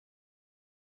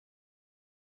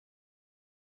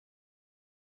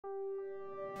Welcome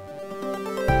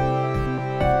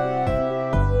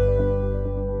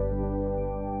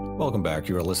back.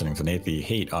 You are listening to Nate the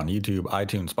Hate on YouTube,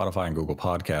 iTunes, Spotify, and Google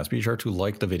Podcasts. Be sure to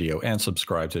like the video and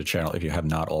subscribe to the channel if you have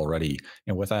not already.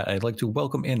 And with that, I'd like to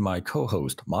welcome in my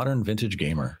co-host, Modern Vintage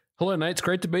Gamer. Hello, Nate. It's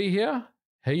great to be here.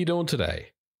 How you doing today?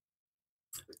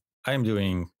 I am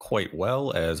doing quite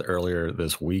well, as earlier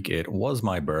this week it was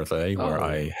my birthday, where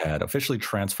I had officially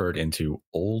transferred into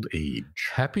old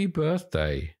age. Happy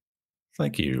birthday.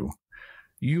 Thank you.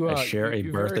 I share a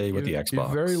birthday with the Xbox. You're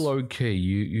very low key.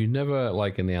 You never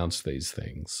announce these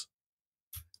things.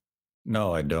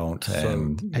 No, I don't.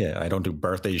 And I don't do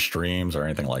birthday streams or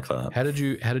anything like that. How did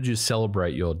you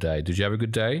celebrate your day? Did you have a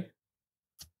good day?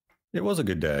 It was a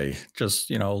good day. Just,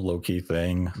 low key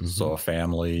thing. Mm-hmm. Saw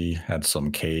family, had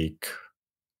some cake,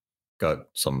 got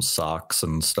some socks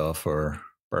and stuff for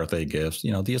birthday gifts.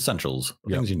 The essentials,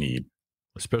 things you need.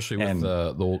 Especially with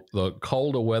the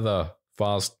colder weather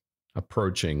fast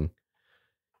approaching.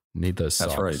 Need those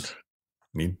socks. That's right.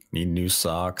 Need new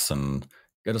socks and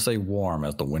got to stay warm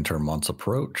as the winter months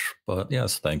approach. But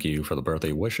yes, thank you for the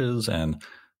birthday wishes. And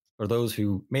for those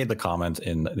who made the comment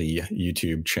in the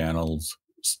YouTube channel's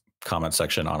comment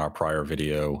section on our prior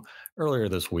video earlier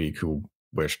this week who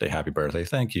wished a happy birthday,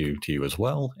 thank you to you as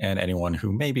well. And anyone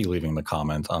who may be leaving the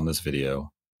comment on this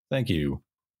video, thank you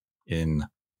in,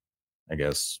 I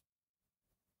guess,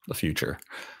 the future.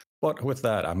 But with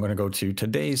that, I'm going to go to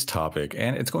today's topic,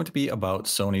 and it's going to be about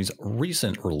Sony's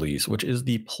recent release, which is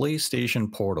the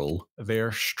PlayStation Portal,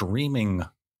 their streaming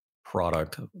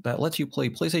product that lets you play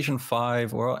PlayStation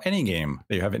 5 or any game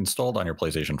that you have installed on your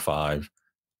PlayStation 5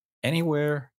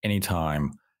 anywhere,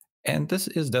 anytime. And this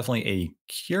is definitely a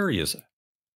curious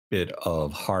bit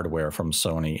of hardware from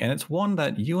Sony, and it's one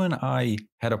that you and I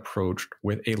had approached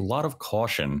with a lot of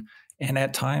caution and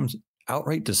at times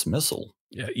outright dismissal.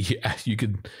 Yeah, you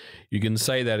can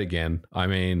say that again. I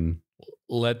mean,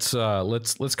 let's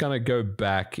kind of go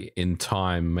back in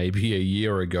time, maybe a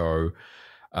year ago,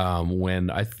 when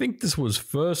I think this was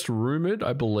first rumored,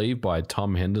 I believe, by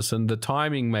Tom Henderson. The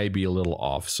timing may be a little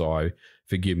off, so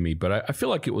forgive me, but I feel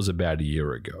like it was about a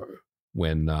year ago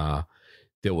when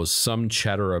there was some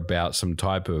chatter about some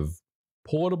type of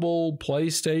portable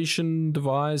PlayStation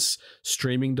device,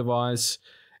 streaming device,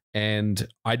 and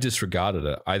I disregarded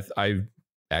it. I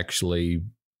actually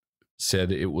said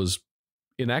it was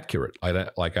inaccurate.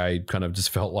 I kind of just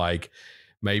felt like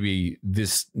maybe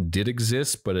this did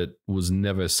exist, but it was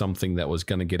never something that was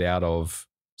going to get out of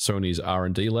Sony's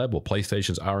R&D lab or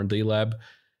PlayStation's R&D lab.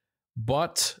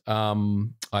 But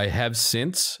I have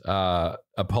since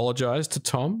apologized to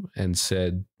Tom and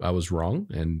said I was wrong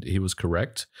and he was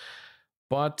correct.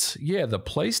 But yeah, the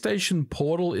PlayStation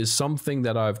Portal is something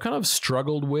that I've kind of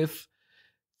struggled with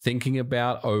thinking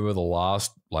about over the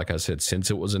last, like I said,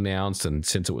 since it was announced and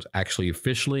since it was actually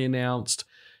officially announced,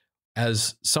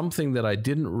 as something that I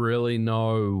didn't really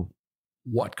know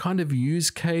what kind of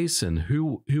use case and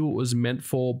who it was meant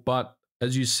for. But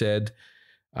as you said,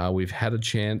 we've had a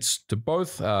chance to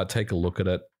both take a look at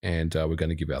it, and we're going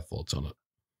to give our thoughts on it.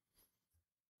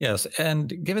 Yes,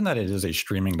 and given that it is a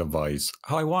streaming device,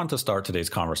 how I wanted to start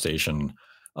today's conversation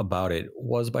about it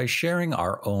was by sharing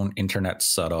our own internet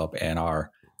setup and our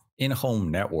in-home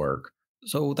network,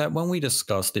 so that when we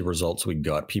discuss the results we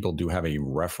got, people do have a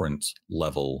reference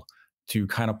level to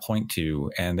kind of point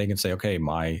to, and they can say, okay,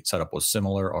 my setup was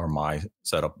similar or my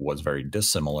setup was very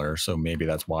dissimilar, so maybe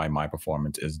that's why my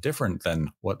performance is different than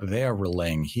what they are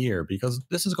relaying here, because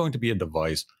this is going to be a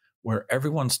device where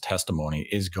everyone's testimony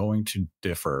is going to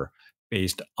differ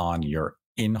based on your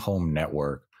in-home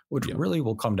network, which really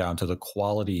will come down to the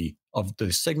quality of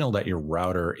the signal that your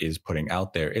router is putting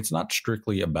out there. It's not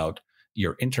strictly about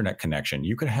your internet connection.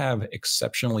 You could have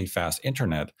exceptionally fast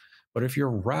internet, but if your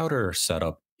router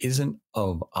setup isn't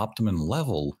of optimum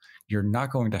level, you're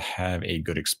not going to have a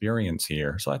good experience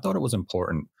here. So I thought it was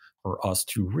important for us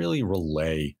to really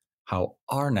relay how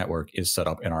our network is set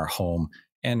up in our home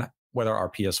and whether our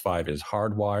PS5 is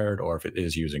hardwired or if it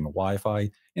is using Wi-Fi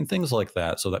and things like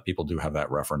that, so that people do have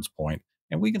that reference point.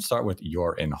 And we can start with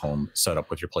your in-home setup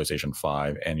with your PlayStation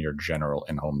 5 and your general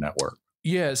in-home network.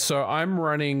 Yeah, so I'm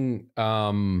running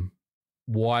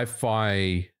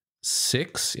Wi-Fi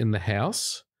 6 in the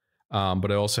house,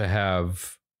 but I also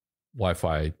have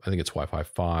Wi-Fi, I think it's Wi-Fi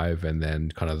 5, and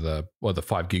then kind of the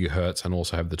 5 gigahertz, and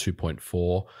also have the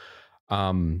 2.4.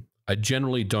 I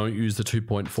generally don't use the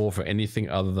 2.4 for anything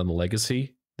other than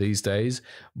legacy these days,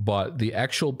 but the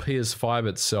actual PS5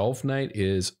 itself, Nate,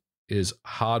 is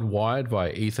hardwired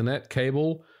via Ethernet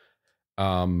cable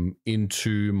directly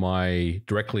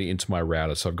into my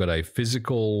router. So I've got a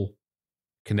physical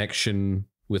connection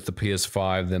with the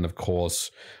PS5, then of course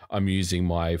I'm using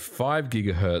my 5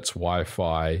 gigahertz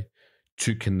Wi-Fi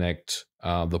to connect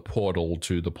the portal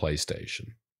to the PlayStation.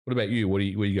 What about you? What do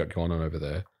you got going on over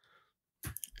there?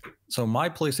 So my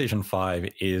PlayStation 5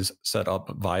 is set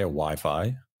up via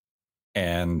Wi-Fi,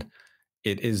 and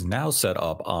it is now set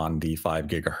up on the 5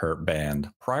 gigahertz band.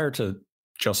 Prior to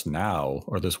just now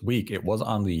or this week, it was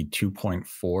on the 2.4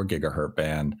 gigahertz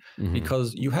band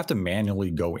because you have to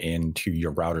manually go into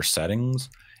your router settings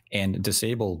and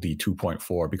disable the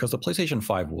 2.4 because the PlayStation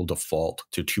 5 will default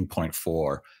to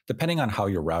 2.4. Depending on how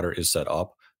your router is set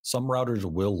up, some routers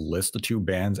will list the two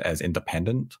bands as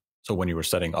independent. So when you were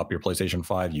setting up your PlayStation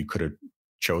 5, you could have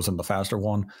chosen the faster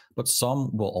one, but some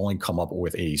will only come up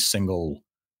with a single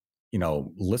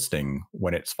listing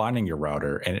when it's finding your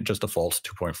router, and it just defaults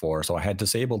 2.4. So I had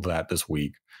disabled that this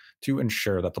week to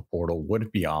ensure that the portal would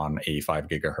be on a 5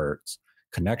 gigahertz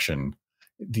connection.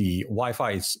 The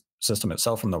Wi-Fi system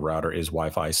itself from the router is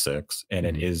Wi-Fi 6, and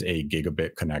it is a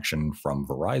gigabit connection from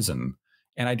Verizon.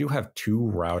 And I do have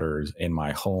two routers in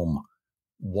my home.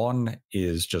 One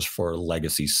is just for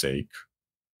legacy's sake,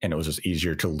 and it was just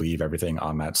easier to leave everything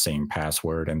on that same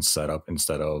password and setup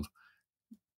instead of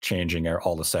changing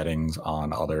all the settings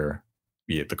on other,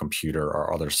 be it the computer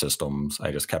or other systems.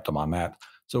 I just kept them on that.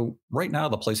 So right now,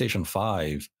 the PlayStation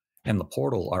 5 and the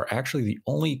Portal are actually the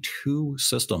only two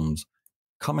systems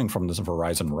coming from this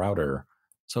Verizon router.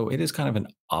 So it is kind of an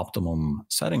optimum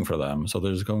setting for them. So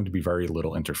there's going to be very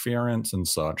little interference and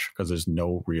such because there's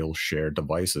no real shared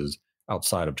devices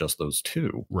outside of just those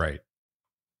two. Right.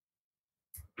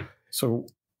 So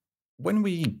when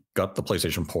we got the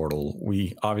PlayStation Portal,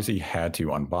 we obviously had to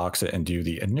unbox it and do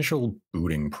the initial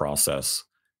booting process.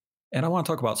 And I want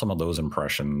to talk about some of those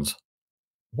impressions.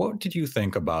 What did you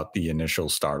think about the initial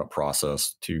startup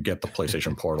process to get the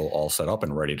PlayStation Portal all set up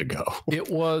and ready to go? It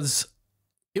was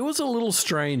a little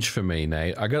strange for me,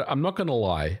 Nate. I'm not going to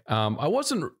lie.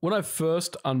 When I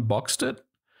first unboxed it,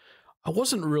 I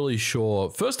wasn't really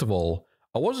sure. First of all,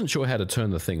 I wasn't sure how to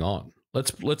turn the thing on.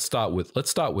 Let's start with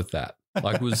that.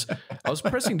 I was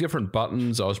pressing different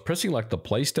buttons. I was pressing like the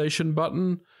PlayStation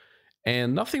button,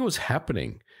 and nothing was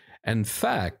happening. In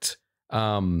fact,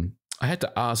 I had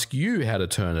to ask you how to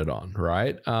turn it on,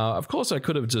 right? Of course, I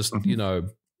could have just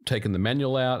taken the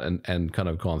manual out and kind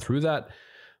of gone through that,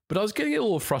 but I was getting a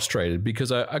little frustrated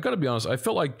because I got to be honest. I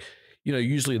felt like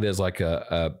usually there's like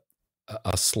a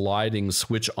sliding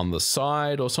switch on the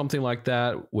side or something like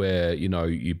that where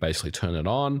you basically turn it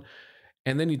on.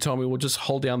 And then you told me, well, just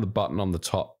hold down the button on the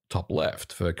top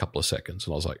left for a couple of seconds.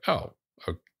 And I was like, oh,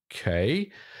 okay.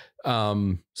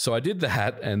 So I did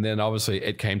that, and then obviously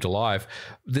it came to life.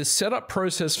 The setup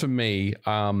process for me,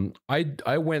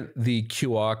 I went the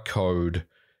QR code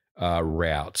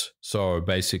route. So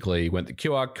basically went the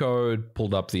QR code,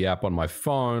 pulled up the app on my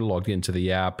phone, logged into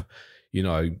the app,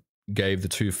 gave the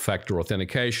two-factor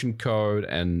authentication code,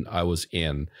 and I was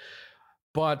in.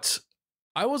 But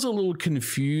I was a little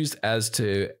confused as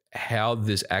to how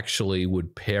this actually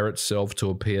would pair itself to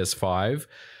a PS5.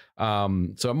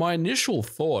 So my initial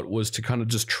thought was to kind of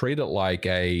just treat it like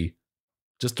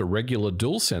just a regular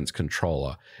DualSense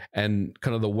controller. And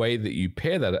kind of the way that you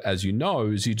pair that, as you know,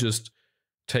 is you just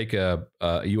take a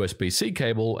USB-C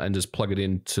cable and just plug it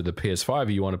into the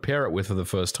PS5 you want to pair it with for the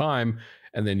first time,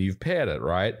 and then you've paired it,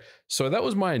 right? So that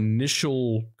was my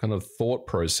initial kind of thought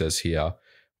process here.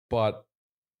 But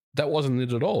that wasn't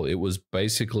it at all. It was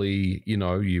basically, you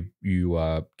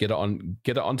get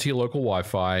it onto your local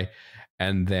Wi-Fi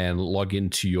and then log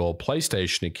into your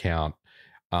PlayStation account.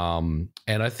 And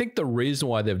I think the reason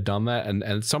why they've done that, and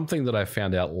it's something that I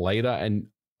found out later, and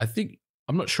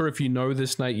I'm not sure if you know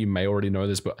this, Nate, you may already know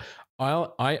this, but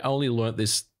I only learned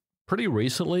this pretty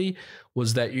recently,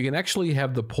 was that you can actually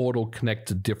have the Portal connect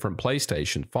to different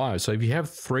PlayStation 5. So if you have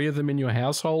 3 of them in your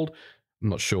household, I'm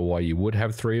not sure why you would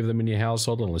have 3 of them in your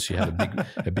household unless you had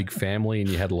a big family and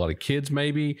you had a lot of kids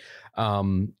maybe.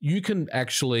 You can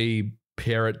actually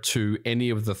pair it to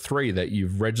any of the 3 that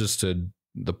you've registered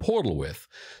the Portal with.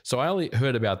 So I only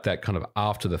heard about that kind of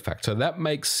after the fact. So that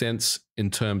makes sense in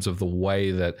terms of the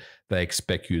way that they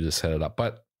expect you to set it up.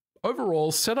 But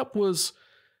overall, setup was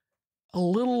a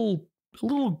little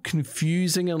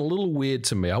confusing and a little weird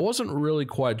to me. I wasn't really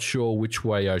quite sure which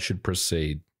way I should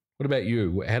proceed. What about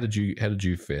you? How did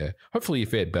you fare? Hopefully you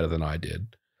fared better than I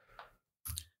did.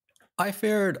 I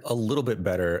fared a little bit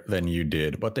better than you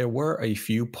did, but there were a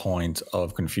few points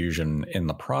of confusion in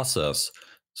the process.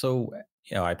 So,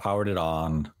 I powered it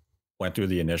on, went through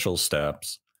the initial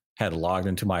steps, had logged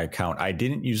into my account. I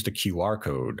didn't use the QR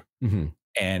code,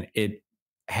 and it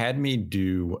had me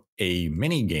do a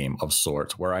mini game of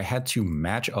sorts where I had to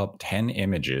match up 10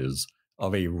 images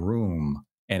of a room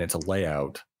and its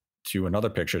layout to another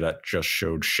picture that just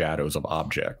showed shadows of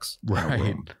objects in a Right.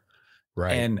 room.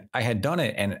 Right. And I had done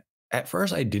it, and at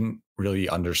first I didn't really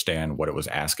understand what it was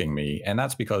asking me, and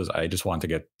that's because I just wanted to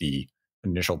get the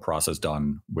initial process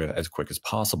done with as quick as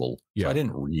possible. So Yeah. I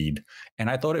didn't read, and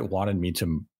I thought it wanted me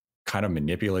to kind of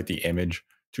manipulate the image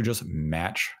to just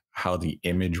match how the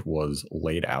image was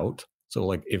laid out. So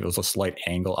like if it was a slight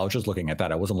angle, I was just looking at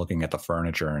that. I wasn't looking at the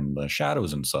furniture and the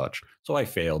shadows and such. So I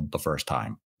failed the first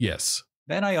time. Yes.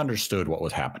 Then I understood what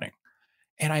was happening.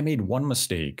 And I made one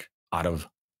mistake out of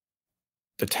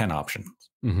the 10 options,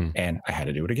 and I had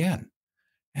to do it again.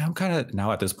 And I'm kind of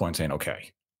now at this point saying,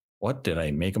 okay, what did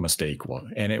I make a mistake? Well,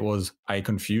 and it was I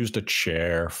confused a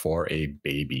chair for a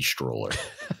baby stroller.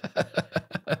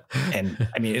 And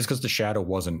I mean, it's because the shadow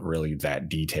wasn't really that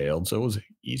detailed, so it was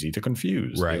easy to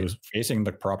confuse. Right. It was facing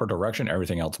the proper direction,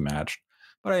 everything else matched.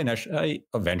 But I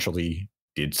eventually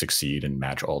did succeed and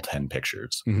match all 10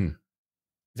 pictures.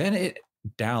 Then it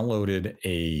downloaded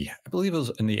I believe it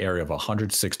was in the area of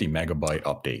 160 megabyte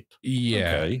update.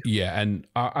 Yeah. Okay. Yeah. And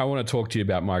I want to talk to you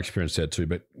about my experience there too,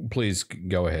 but please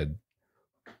go ahead.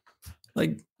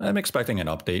 Like I'm expecting an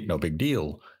update, no big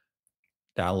deal.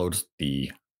 Downloads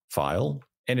the file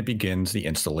and it begins the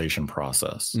installation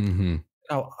process.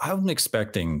 Now, I'm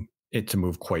expecting it to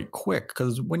move quite quick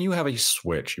because when you have a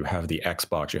Switch, you have the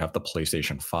Xbox, you have the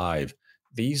PlayStation 5,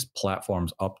 these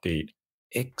platforms update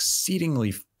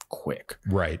exceedingly quick.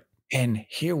 Right. And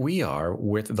here we are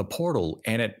with the Portal,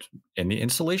 and it in the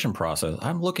installation process,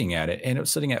 I'm looking at it and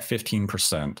it's sitting at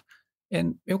 15%.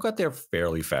 And it got there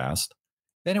fairly fast.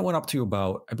 Then it went up to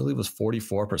about, I believe it was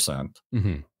 44%.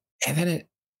 And then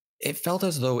it felt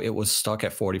as though it was stuck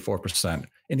at 44%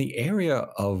 in the area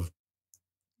of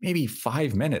maybe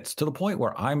 5 minutes, to the point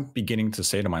where I'm beginning to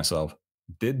say to myself,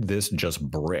 did this just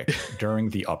brick during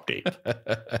the update?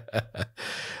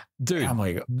 Dude, I'm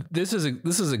like, this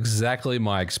is exactly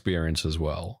my experience as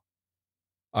well.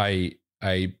 I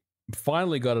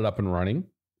finally got it up and running,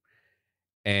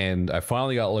 and I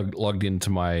finally got logged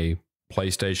into my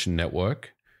PlayStation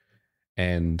network,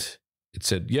 and it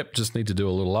said, yep, just need to do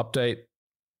a little update.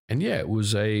 And yeah, it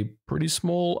was a pretty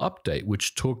small update,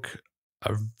 which took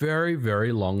a very,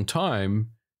 very long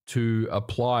time to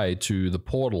apply to the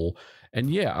portal. And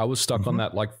yeah, I was stuck on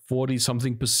that like 40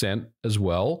 something percent as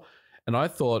well. And I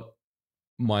thought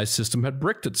my system had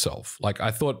bricked itself. Like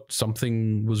I thought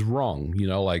something was wrong, you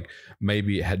know, like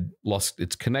maybe it had lost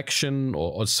its connection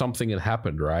or something had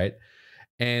happened, right?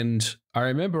 And I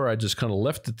remember I just kind of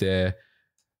left it there,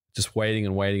 just waiting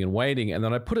and waiting and waiting. And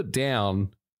then I put it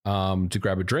down to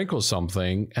grab a drink or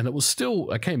something, and it was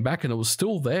still, I came back and it was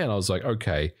still there, and I was like,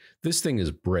 okay, this thing is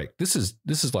bricked. This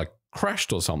is like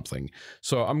crashed or something.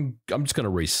 So I'm just going to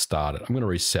restart it. I'm going to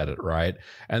reset it, right?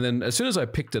 And then as soon as I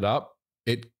picked it up,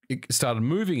 it started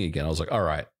moving again. I was like, all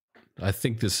right, I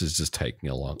think this is just taking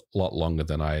a lot longer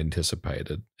than I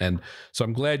anticipated. And so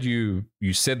I'm glad you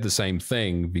said the same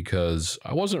thing, because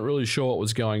I wasn't really sure what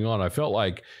was going on. I felt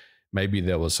like maybe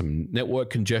there was some network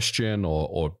congestion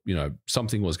or you know,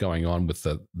 something was going on with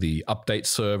the update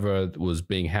server was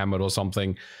being hammered or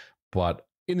something. But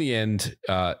in the end,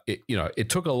 it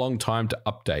took a long time to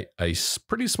update a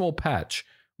pretty small patch,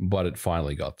 but it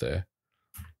finally got there.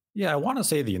 Yeah, I want to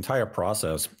say the entire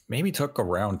process maybe took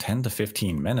around 10 to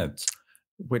 15 minutes,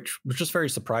 which was just very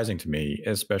surprising to me,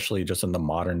 especially just in the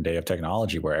modern day of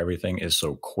technology where everything is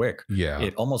so quick. Yeah.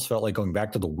 It almost felt like going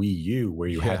back to the Wii U, where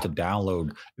you had to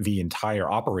download the entire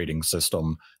operating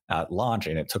system at launch,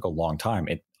 and it took a long time.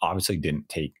 It obviously didn't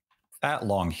take that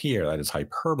long here. That is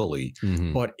hyperbole.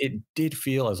 But it did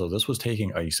feel as though this was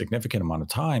taking a significant amount of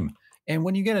time. And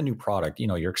when you get a new product, you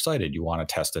know, you're excited. You want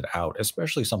to test it out,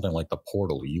 especially something like the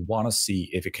Portal. You want to see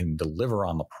if it can deliver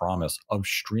on the promise of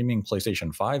streaming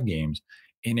PlayStation 5 games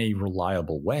in a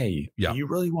reliable way. Yeah. You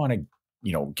really want to,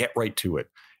 you know, get right to it.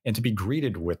 And to be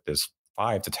greeted with this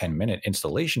 5 to 10 minute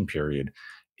installation period,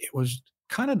 it was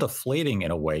kind of deflating in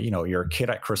a way. You know, you're a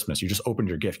kid at Christmas. You just opened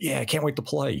your gift. Yeah, I can't wait to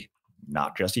play.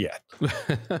 Not just yet.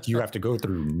 You have to go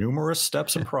through numerous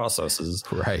steps and processes.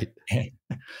 Right.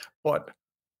 But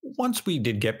once we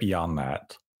did get beyond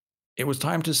that, it was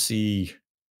time to see,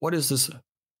 what is this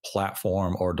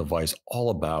platform or device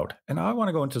all about? And I want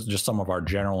to go into just some of our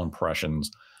general impressions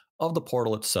of the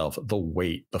Portal itself, the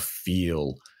weight, the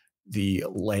feel, the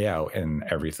layout, and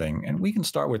everything. And we can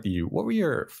start with you. What were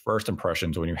your first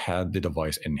impressions when you had the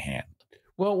device in hand?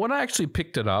 Well, when I actually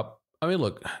picked it up, I mean,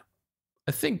 look,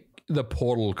 I think the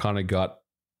Portal kind of got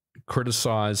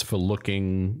criticized for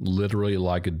looking literally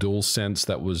like a DualSense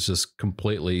that was just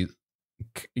completely,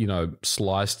 you know,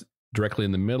 sliced directly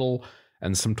in the middle.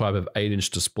 and some type of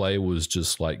 8-inch display was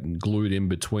just like glued in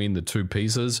between the two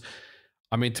pieces.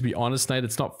 I mean, to be honest, Nate,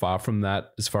 it's not far from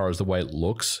that as far as the way it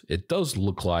looks. It does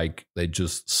look like they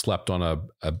just slapped on an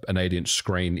 8-inch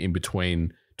screen in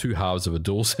between two halves of a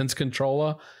DualSense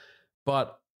controller.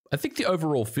 But I think the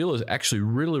overall feel is actually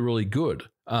really, really good.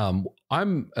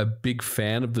 I'm a big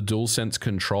fan of the DualSense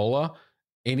controller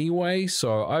anyway,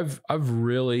 so I've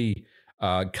really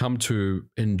come to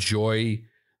enjoy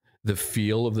the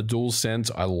feel of the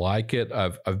DualSense. I like it.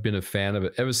 I've been a fan of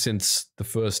it ever since the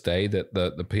first day that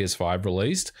the PS5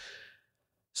 released.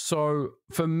 So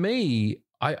for me,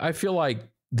 I feel like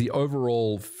the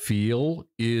overall feel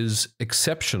is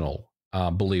exceptional,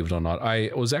 believe it or not.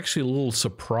 I was actually a little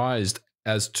surprised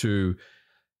as to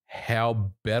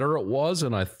how better it was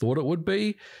than I thought it would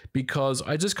be, because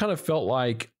I just kind of felt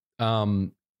like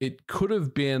it could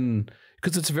have been,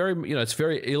 because it's very, it's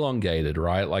very elongated,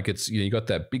 right? Like it's, you got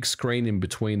that big screen in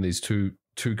between these two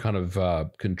kind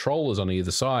of controllers on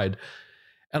either side,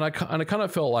 and I kind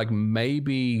of felt like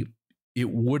maybe it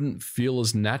wouldn't feel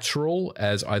as natural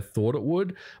as I thought it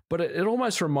would. But it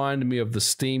almost reminded me of the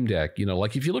Steam Deck.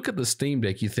 Like if you look at the Steam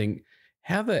Deck, you think,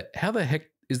 how the heck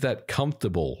is that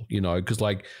comfortable? Because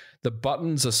like the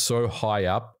buttons are so high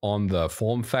up on the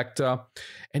form factor,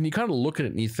 and you kind of look at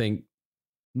it and you think,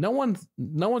 no one's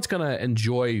going to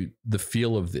enjoy the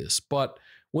feel of this. But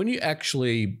when you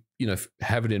actually,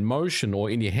 have it in motion or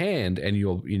in your hand and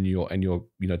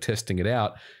you're testing it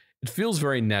out, it feels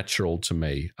very natural to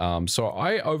me. So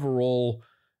I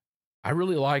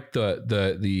really like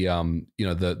the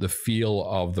feel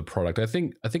of the product. I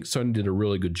think Sony did a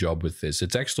really good job with this.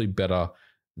 It's actually better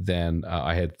than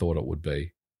I had thought it would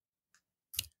be.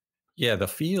 Yeah, the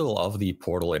feel of the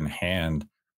Portal in hand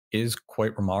is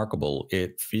quite remarkable.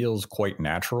 It feels quite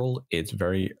natural. It's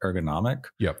very ergonomic.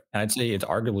 Yep. And I'd say it's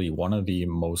arguably one of the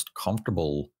most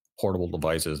comfortable portable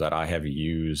devices that I have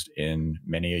used in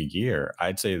many a year.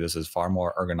 I'd say this is far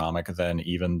more ergonomic than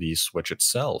even the Switch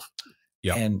itself.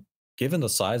 Yeah. And given the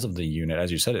size of the unit,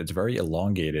 as you said, it's very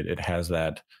elongated. It has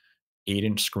that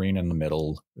 8-inch screen in the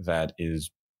middle that is,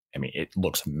 it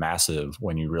looks massive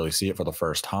when you really see it for the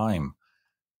first time.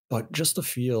 But just the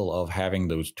feel of having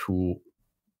those two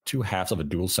halves of a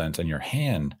DualSense in your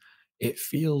hand, it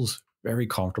feels very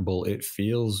comfortable. It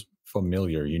feels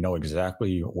familiar. You know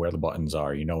exactly where the buttons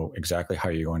are. You know exactly how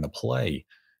you're going to play.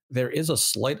 There is a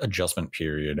slight adjustment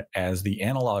period as the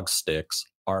analog sticks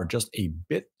are just a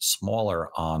bit smaller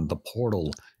on the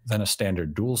Portal than a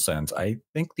standard DualSense. I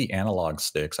think the analog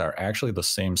sticks are actually the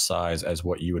same size as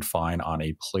what you would find on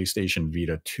a PlayStation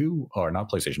Vita 2, or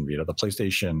not PlayStation Vita, the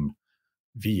PlayStation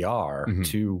VR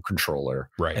 2 controller.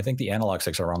 Right. I think the analog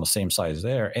sticks are around the same size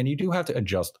there, and you do have to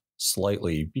adjust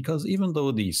slightly because even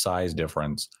though the size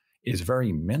difference is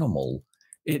very minimal,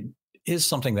 it is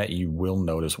something that you will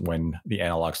notice when the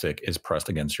analog stick is pressed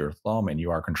against your thumb and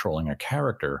you are controlling a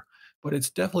character. But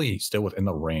it's definitely still within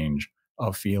the range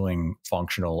of feeling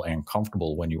functional and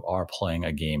comfortable when you are playing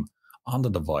a game on the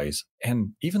device.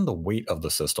 And even the weight of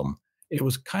the system, it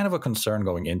was kind of a concern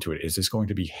going into it. Is this going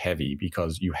to be heavy?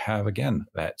 Because you have, again,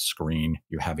 that screen,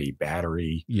 you have a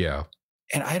battery. Yeah.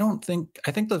 And I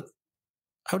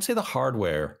would say the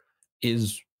hardware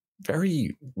is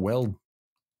very well,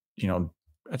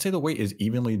 I'd say the weight is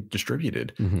evenly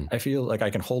distributed. I feel like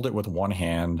I can hold it with one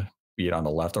hand, be it on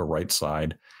the left or right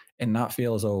side, and not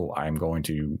feel as though I'm going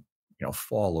to,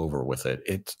 fall over with it.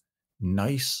 It's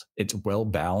nice. It's well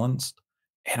balanced.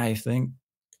 And I think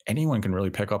anyone can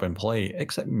really pick up and play,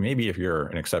 except maybe if you're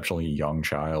an exceptionally young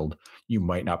child, you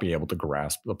might not be able to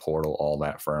grasp the Portal all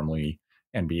that firmly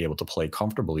and be able to play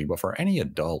comfortably. But for any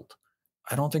adult,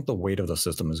 I don't think the weight of the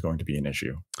system is going to be an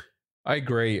issue. I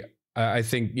agree. I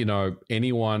think,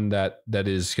 anyone that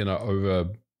is, over,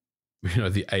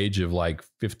 the age of like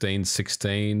 15,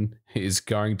 16 is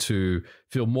going to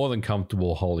feel more than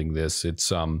comfortable holding this. It's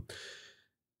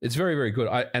very, very good.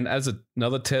 And as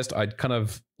another test, I'd kind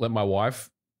of let my wife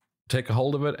take a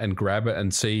hold of it and grab it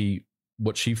and see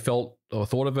what she felt or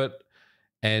thought of it.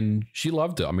 And she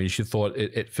loved it. I mean, she thought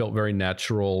it felt very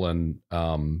natural, and,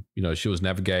 she was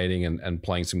navigating and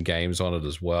playing some games on it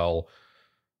as well.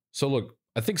 So look,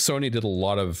 I think Sony did a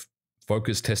lot of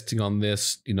focus testing on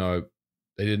this.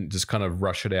 They didn't just kind of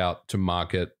rush it out to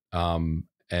market and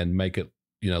make it,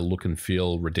 look and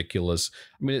feel ridiculous.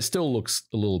 I mean, it still looks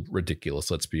a little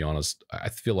ridiculous, let's be honest. I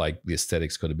feel like the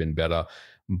aesthetics could have been better.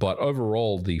 But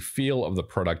overall, the feel of the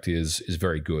product is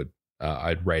very good.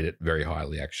 I'd rate it very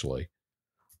highly, actually.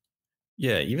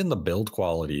 Yeah, even the build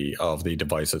quality of the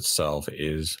device itself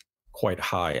is quite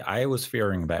high. I was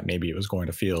fearing that maybe it was going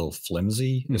to feel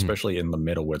flimsy, especially in the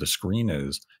middle where the screen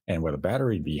is and where the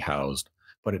battery would be housed.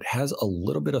 but it has a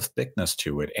little bit of thickness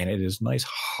to it, and it is nice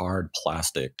hard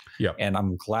plastic. Yeah. And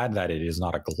I'm glad that it is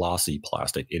not a glossy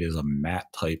plastic. It is a matte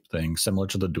type thing, similar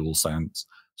to the DualSense.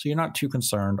 So you're not too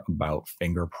concerned about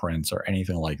fingerprints or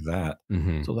anything like that.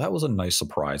 Mm-hmm. So that was a nice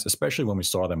surprise, especially when we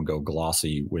saw them go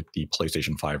glossy with the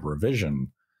PlayStation 5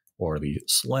 revision, or the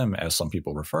Slim, as some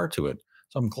people refer to it.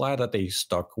 So I'm glad that they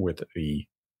stuck with the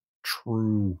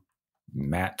true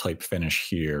matte type finish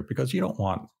here, because you don't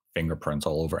want fingerprints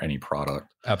all over any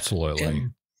product. Absolutely.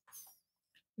 And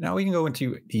now we can go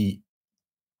into the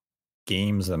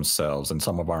games themselves and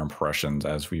some of our impressions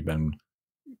as we've been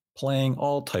playing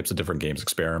all types of different games,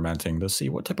 experimenting to see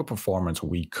what type of performance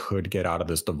we could get out of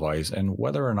this device and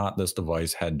whether or not this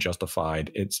device had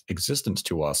justified its existence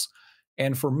to us.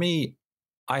 And for me,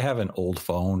 I have an old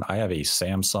phone. I have a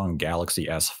Samsung Galaxy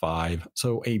S5,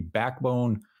 so a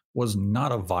backbone was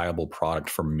not a viable product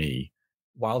for me.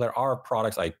 While there are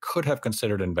products I could have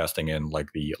considered investing in,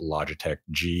 like the Logitech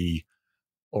G,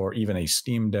 or even a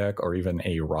Steam Deck, or even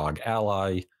a ROG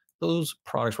Ally, those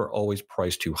products were always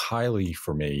priced too highly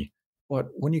for me. But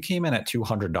when you came in at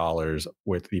 $200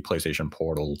 with the PlayStation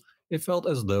Portal, it felt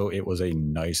as though it was a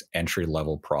nice entry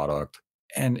level product.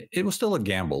 And it was still a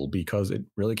gamble, because it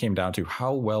really came down to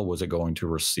how well was it going to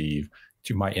receive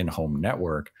to my in-home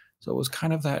network. So it was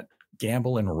kind of that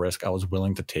gamble and risk I was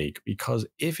willing to take, because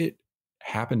if it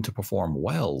happened to perform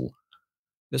well,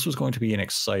 this was going to be an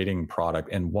exciting product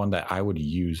and one that I would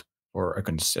use for a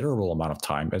considerable amount of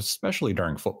time, especially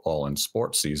during football and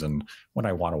sports season, when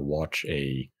I want to watch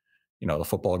the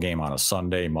football game on a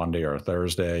Sunday, Monday, or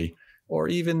Thursday, or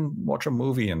even watch a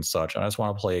movie and such. And I just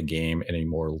want to play a game in a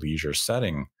more leisure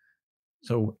setting.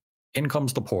 So in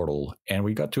comes the Portal, and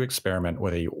we got to experiment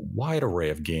with a wide array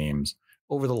of games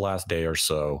over the last day or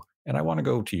so. And I want to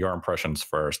go to your impressions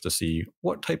first to see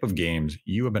what type of games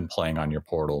you have been playing on your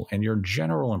Portal and your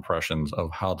general impressions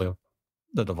of how the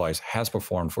device has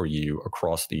performed for you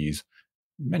across these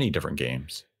many different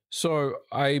games. So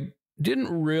I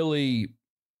didn't really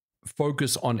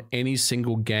focus on any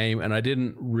single game, and I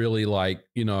didn't really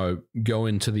go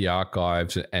into the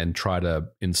archives and try to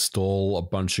install a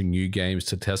bunch of new games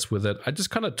to test with it. I just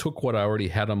kind of took what I already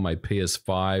had on my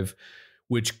PS5,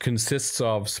 which consists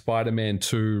of Spider-Man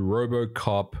 2,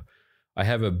 RoboCop. I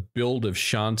have a build of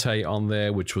Shantae on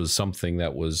there, which was something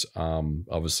that was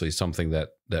obviously something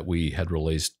that we had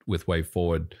released with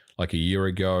WayForward like a year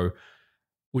ago,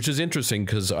 which is interesting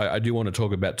because I do want to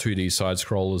talk about 2D side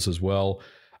scrollers as well.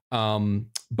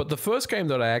 But the first game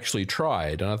that I actually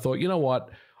tried, and I thought, you know what,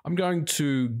 I'm going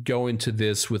to go into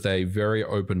this with a very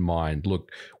open mind. Look,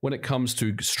 when it comes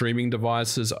to streaming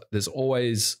devices, I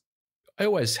always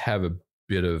have a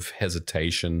bit of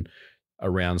hesitation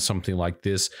around something like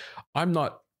this.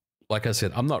 Like I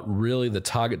said, I'm not really the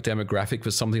target demographic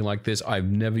for something like this. I've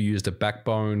never used a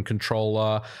backbone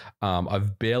controller.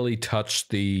 I've barely touched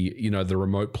the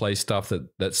remote play stuff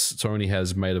that Sony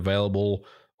has made available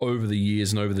over the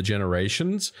years and over the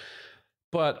generations.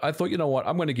 But I thought, you know what,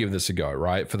 I'm going to give this a go,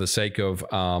 right? For the sake of,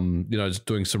 just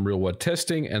doing some real world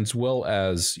testing, as well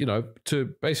as,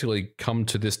 to basically come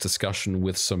to this discussion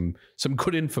with some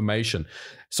good information.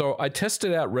 So I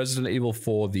tested out Resident Evil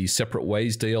 4, the Separate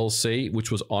Ways DLC,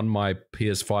 which was on my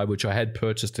PS5, which I had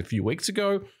purchased a few weeks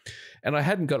ago. And I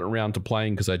hadn't gotten around to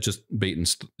playing because I'd just beaten,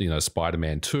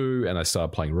 Spider-Man 2, and I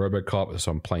started playing RoboCop,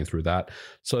 so I'm playing through that.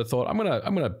 So I thought I'm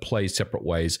gonna play Separate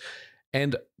Ways.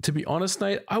 And to be honest,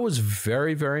 Nate, I was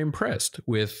very, very impressed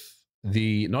with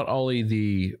not only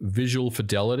the visual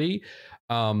fidelity,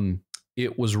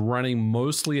 it was running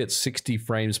mostly at 60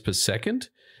 frames per second.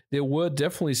 There were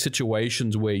definitely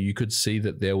situations where you could see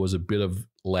that there was a bit of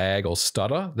lag or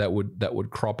stutter that would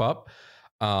crop up.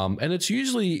 And it's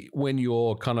usually when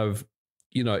you're kind of,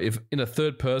 if in a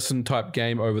third person type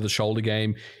game, over the shoulder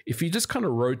game, if you just kind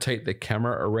of rotate the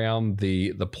camera around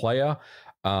the player,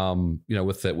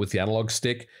 with the analog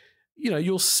stick,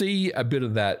 you'll see a bit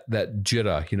of that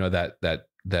jitter,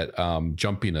 that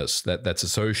jumpiness that's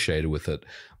associated with it.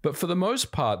 But for the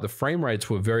most part, the frame rates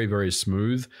were very, very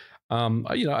smooth.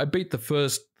 I beat the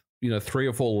first 3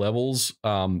 or 4 levels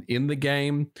in the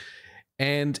game,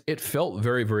 and it felt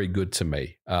very, very good to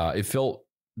me. It felt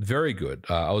very good.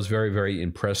 I was very, very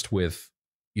impressed with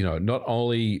not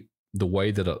only the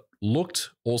way that it looked,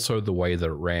 also the way that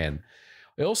it ran.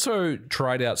 I also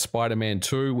tried out Spider-Man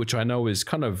 2, which I know is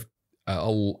kind of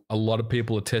a lot of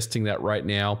people are testing that right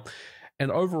now.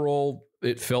 And overall,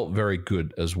 it felt very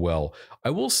good as well.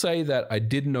 I will say that I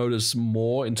did notice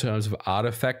more in terms of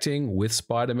artifacting with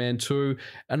Spider-Man 2,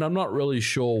 and I'm not really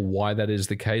sure why that is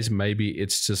the case. Maybe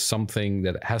it's just something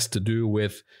that has to do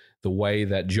with the way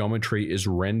that geometry is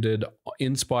rendered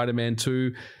in Spider-Man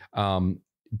 2.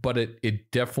 but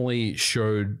it definitely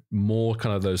showed more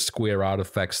kind of those square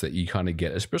artifacts that you kind of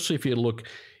get, especially if you look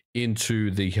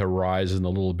into the horizon a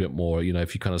little bit more. You know,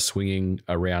 if you're kind of swinging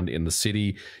around in the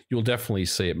city, you'll definitely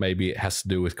see it. Maybe it has to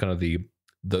do with kind of the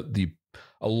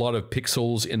a lot of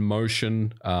pixels in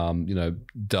motion. You know,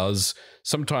 does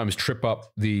sometimes trip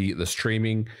up the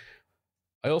streaming.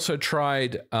 I also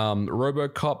tried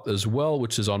RoboCop as well,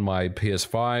 which is on my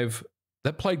PS5.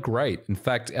 That played great. In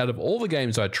fact, out of all the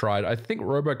games I tried, I think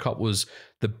RoboCop was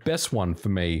the best one for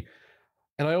me.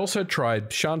 And I also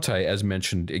tried Shantae, as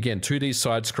mentioned. Again, 2D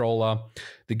side scroller.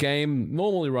 The game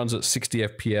normally runs at 60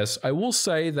 FPS. I will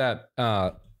say that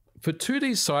for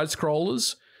 2D side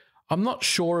scrollers, I'm not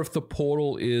sure if the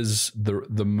Portal is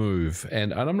the move,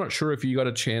 and I'm not sure if you got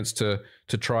a chance to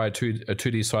try a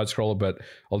 2D side scroller, but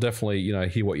I'll definitely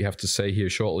hear what you have to say here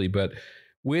shortly. But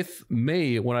with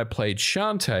me, when I played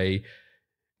Shantae,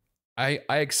 I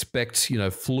expect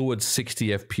fluid 60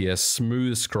 FPS,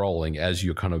 smooth scrolling as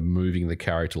you're kind of moving the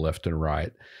character left and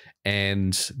right.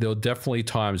 And there were definitely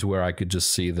times where I could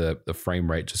just see the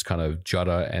frame rate just kind of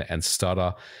judder and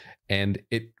stutter, and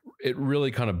it really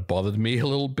kind of bothered me a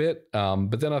little bit.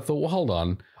 But then I thought, well, hold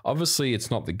on. Obviously,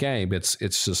 it's not the game. It's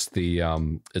just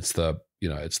the it's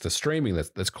the streaming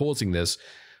that's causing this.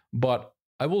 But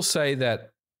I will say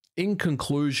that in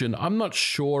conclusion, I'm not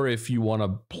sure if you want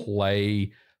to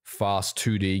play fast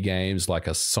 2D games like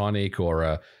a Sonic or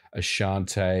a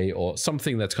Shantae or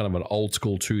something that's kind of an old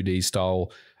school 2D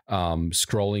style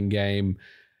scrolling game.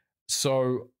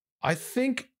 So I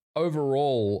think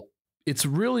overall, it's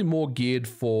really more geared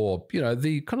for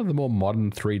the kind of the more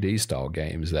modern 3D style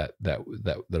games that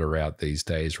are out these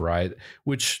days, right?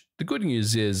 Which the good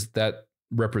news is that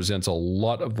represents a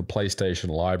lot of the PlayStation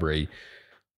library.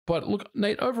 But look,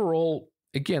 Nate, overall,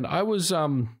 again, I was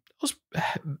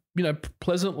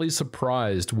pleasantly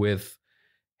surprised with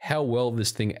how well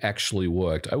this thing actually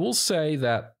worked. I will say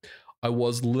that I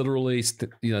was literally,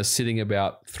 sitting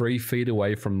about 3 feet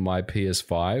away from my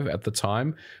PS5 at the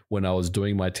time when I was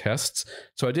doing my tests.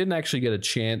 So I didn't actually get a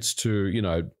chance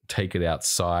to, take it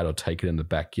outside or take it in the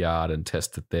backyard and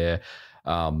test it there.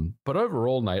 But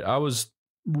overall, Nate, I was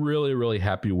really, really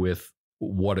happy with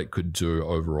what it could do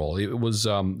overall. It was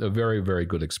a very, very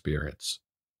good experience.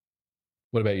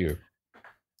 What about you?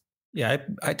 Yeah,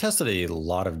 I tested a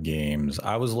lot of games.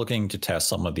 I was looking to test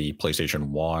some of the PlayStation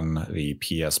 1, the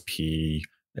PSP.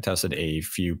 I tested a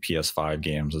few PS5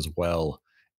 games as well.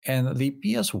 And the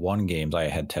PS1 games I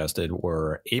had tested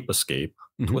were Ape Escape,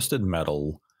 Twisted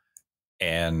Metal,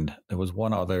 and there was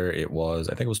one other. I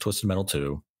think it was Twisted Metal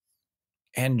 2.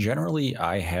 And generally,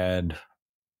 I had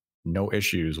no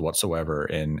issues whatsoever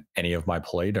in any of my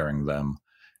play during them.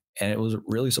 And it was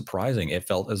really surprising. It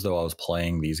felt as though I was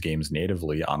playing these games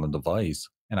natively on the device,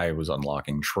 and I was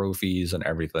unlocking trophies and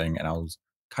everything. And I was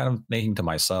kind of thinking to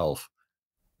myself,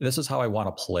 this is how I want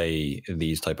to play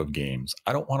these type of games.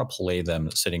 I don't want to play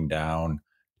them sitting down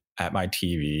at my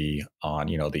TV on,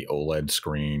 the OLED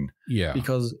screen. Yeah.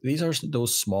 Because these are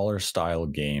those smaller style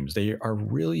games. They are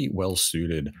really well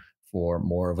suited for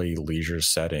more of a leisure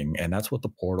setting. And that's what the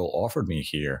Portal offered me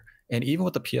here. And even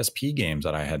with the PSP games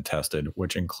that I had tested,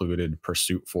 which included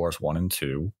Pursuit Force 1 and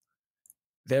 2,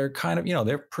 they're kind of,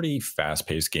 they're pretty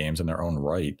fast-paced games in their own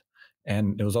right.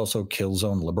 And there was also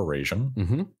Killzone Liberation.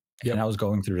 Mm-hmm. Yep. And I was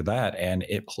going through that, and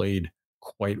it played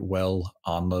quite well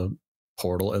on the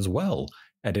Portal as well.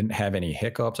 I didn't have any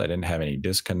hiccups. I didn't have any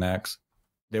disconnects.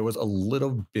 There was a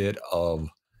little bit of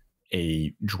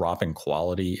a drop in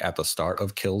quality at the start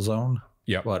of Killzone.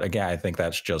 Yeah. But again, I think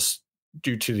that's just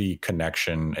due to the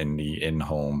connection in the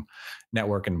in-home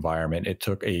network environment. It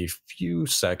took a few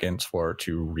seconds for it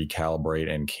to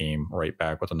recalibrate and came right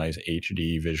back with a nice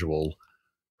HD visual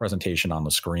presentation on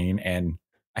the screen. And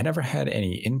I never had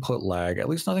any input lag, at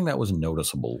least nothing that was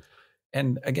noticeable.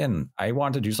 And again, I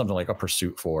wanted to do something like a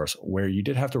Pursuit Force where you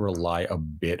did have to rely a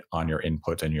bit on your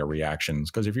inputs and your reactions.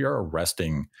 Because if you're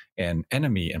arresting an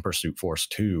enemy in Pursuit Force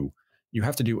 2, you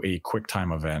have to do a quick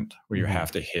time event where you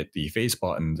have to hit the face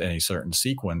buttons in a certain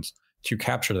sequence to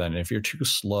capture that. And if you're too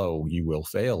slow, you will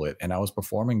fail it. And I was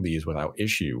performing these without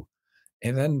issue.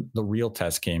 And then the real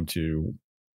test came to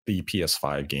the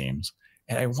PS5 games.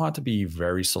 And I want to be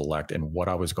very select in what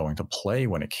I was going to play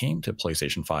when it came to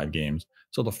PlayStation 5 games.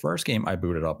 So the first game I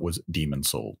booted up was Demon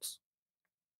Souls.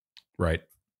 Right.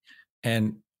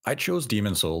 And I chose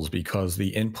Demon Souls because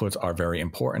the inputs are very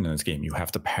important in this game. You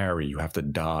have to parry, you have to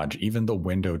dodge. Even the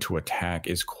window to attack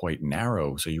is quite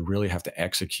narrow. So you really have to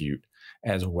execute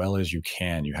as well as you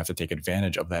can. You have to take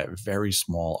advantage of that very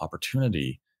small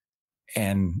opportunity.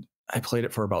 And I played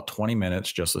it for about 20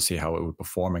 minutes just to see how it would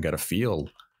perform and get a feel.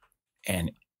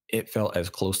 And it felt as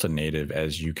close to native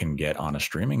as you can get on a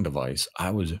streaming device.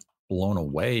 I was blown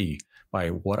away by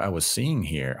what I was seeing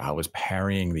here. I was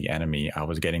parrying the enemy, I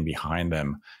was getting behind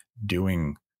them,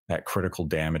 doing that critical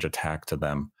damage attack to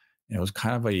them. And it was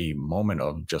kind of a moment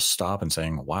of just stop and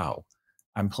saying, wow,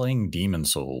 I'm playing Demon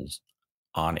Souls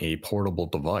on a portable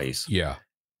device. Yeah.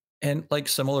 And like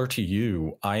similar to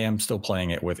you, I am still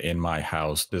playing it within my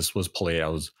house. This was play. I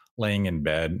was laying in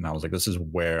bed and I was like, this is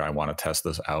where I want to test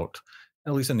this out,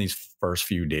 at least in these first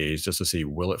few days, just to see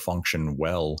will it function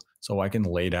well so I can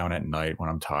lay down at night when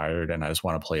I'm tired and I just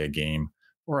want to play a game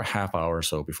for a half hour or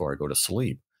so before I go to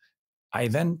sleep. I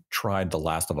then tried The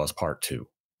Last of Us Part 2.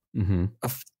 Mm-hmm.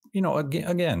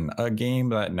 Again, a game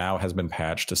that now has been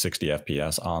patched to 60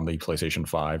 FPS on the PlayStation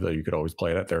 5, that you could always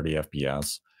play it at 30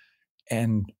 FPS.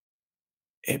 And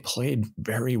it played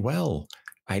very well.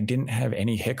 I didn't have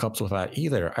any hiccups with that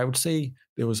either. I would say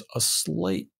there was a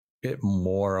slight bit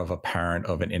more of apparent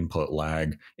of an input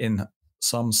lag in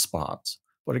some spots.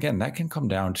 But again, that can come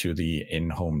down to the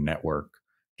in-home network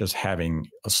just having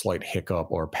a slight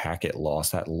hiccup or packet loss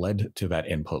that led to that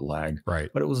input lag. Right.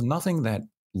 But it was nothing that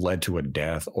led to a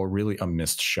death or really a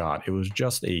missed shot. It was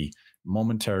just a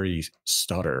momentary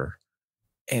stutter.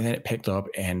 And then it picked up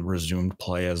and resumed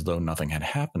play as though nothing had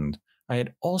happened. I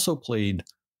had also played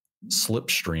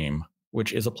Slipstream,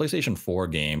 which is a PlayStation 4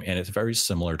 game, and it's very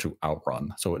similar to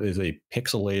Outrun. So it is a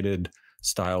pixelated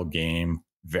style game,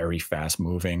 very fast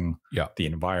moving. Yeah. The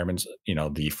environments,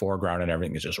 the foreground and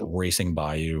everything is just racing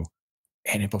by you.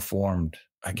 And it performed,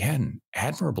 again,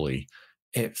 admirably.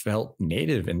 It felt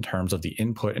native in terms of the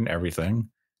input and everything.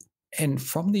 And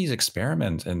from these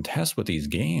experiments and tests with these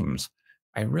games,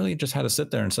 I really just had to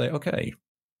sit there and say, okay,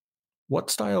 what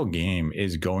style game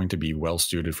is going to be well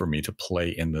suited for me to play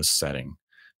in this setting?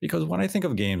 Because when I think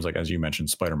of games like, as you mentioned,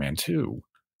 Spider-Man 2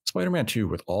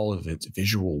 with all of its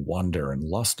visual wonder and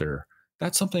luster,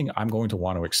 that's something I'm going to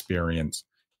want to experience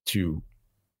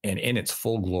and in its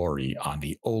full glory on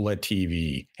the OLED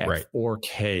TV at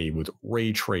 4K with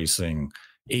ray tracing,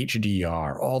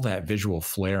 HDR, all that visual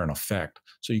flair and effect,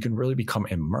 so you can really become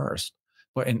immersed.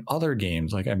 But in other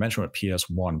games, like I mentioned with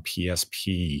PS1,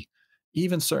 PSP,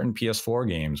 even certain PS4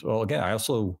 games, well, again, I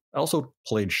also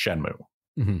played Shenmue,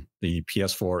 the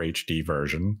PS4 HD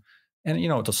version, and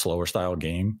it's a slower style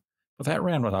game, but that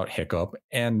ran without hiccup.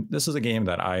 And this is a game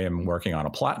that I am working on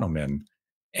a platinum in,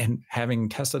 and having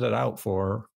tested it out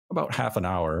for about half an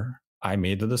hour, I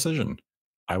made the decision.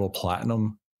 I will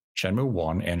platinum Shenmue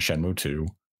 1 and Shenmue 2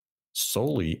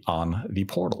 solely on the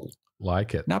Portal.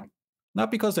 Like it. Not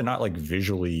because they're not like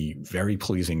visually very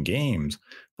pleasing games,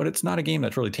 but it's not a game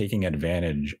that's really taking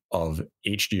advantage of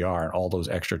HDR and all those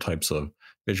extra types of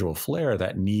visual flair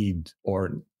that need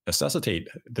or necessitate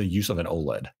the use of an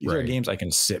OLED. These are games I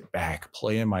can sit back,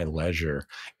 play in my leisure,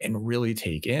 and really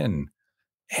take in.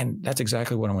 And that's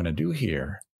exactly what I'm going to do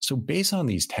here. So based on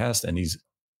these tests and these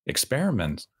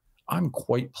experiments, I'm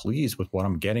quite pleased with what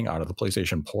I'm getting out of the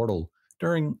PlayStation Portal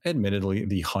during, admittedly,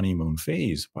 the honeymoon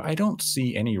phase. But I don't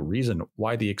see any reason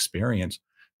why the experience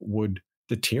would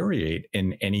deteriorate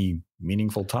in any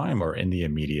meaningful time or in the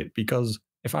immediate, because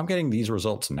if I'm getting these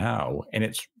results now, and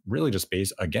it's really just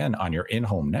based, again, on your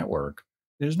in-home network,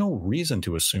 there's no reason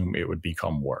to assume it would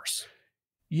become worse.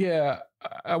 Yeah,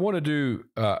 I want to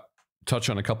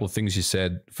touch on a couple of things you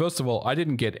said. First of all, I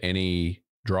didn't get any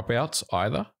dropouts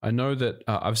either. I know that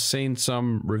I've seen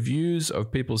some reviews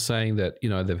of people saying that,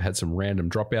 they've had some random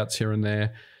dropouts here and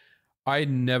there. I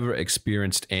never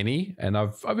experienced any, and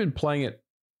I've been playing it.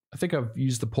 I think I've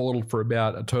used the Portal for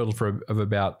about a total of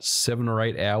about 7 or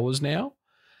 8 hours now.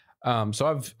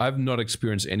 So I've not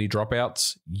experienced any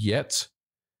dropouts yet.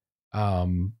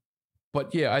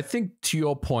 But yeah, I think to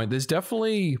your point, there's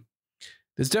definitely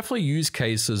use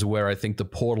cases where I think the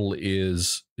Portal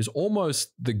is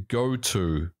almost the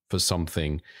go-to for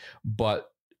something. But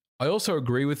I also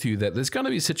agree with you that there's going to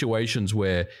be situations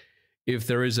where if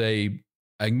there is a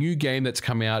new game that's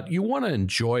come out, you want to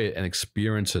enjoy it and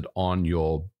experience it on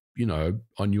your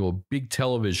big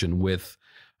television with,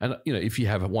 and if you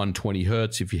have 120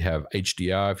 hertz, if you have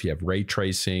HDR, if you have ray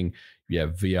tracing, if you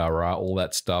have VRR, all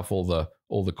that stuff, all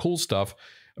the cool stuff.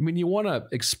 I mean, you want to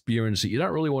experience it. You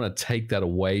don't really want to take that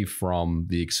away from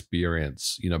the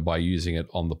experience, by using it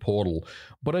on the Portal.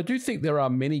 But I do think there are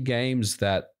many games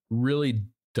that really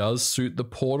does suit the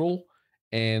Portal.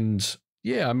 And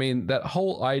yeah, I mean, that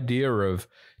whole idea of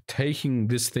taking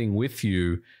this thing with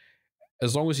you,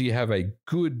 as long as you have a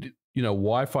good,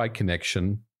 Wi-Fi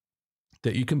connection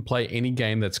that you can play any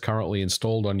game that's currently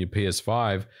installed on your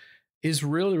PS5, is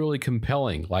really, really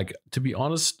compelling. Like, to be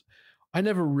honest, I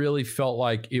never really felt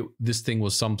like this thing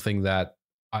was something that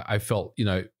I felt,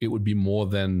 it would be more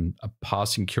than a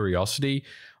passing curiosity.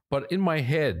 But in my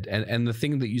head, and the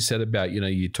thing that you said about,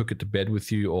 you took it to bed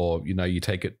with you, or, you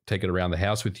take it around the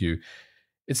house with you,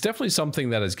 it's definitely something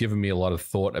that has given me a lot of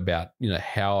thought about,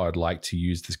 how I'd like to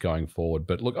use this going forward.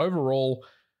 But look, overall,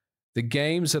 the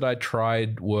games that I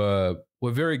tried were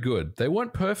very good. They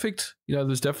weren't perfect.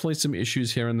 There's definitely some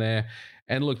issues here and there.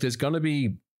 And look, I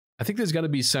think there's going to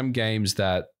be some games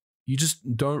that you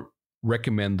just don't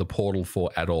recommend the Portal for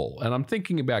at all. And I'm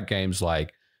thinking about games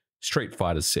like Street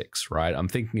Fighter 6, right? I'm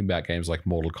thinking about games like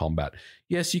Mortal Kombat.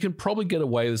 Yes, you can probably get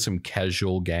away with some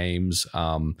casual games,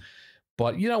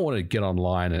 but you don't want to get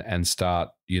online and start,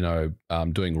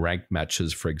 doing ranked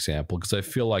matches, for example, because I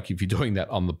feel like if you're doing that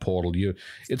on the Portal,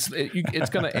 it's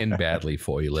going to end badly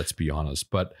for you. Let's be honest.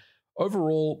 But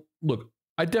overall, look,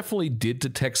 I definitely did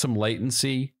detect some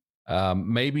latency,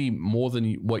 maybe more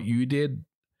than what you did.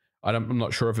 I'm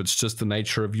not sure if it's just the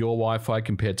nature of your Wi-Fi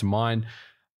compared to mine,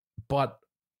 but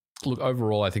look,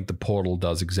 overall, I think the Portal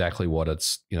does exactly what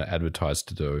it's advertised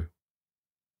to do.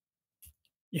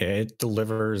 Yeah, it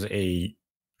delivers a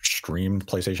streamed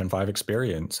PlayStation 5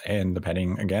 experience. And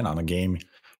depending, again, on the game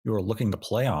you are looking to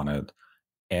play on it,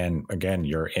 and again,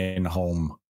 your in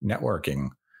home networking,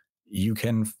 you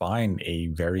can find a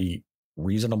very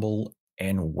reasonable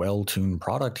and well tuned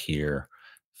product here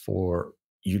for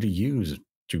you to use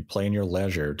to play in your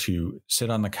leisure, to sit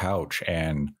on the couch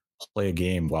and play a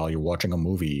game while you're watching a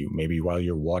movie, maybe while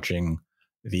you're watching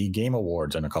the Game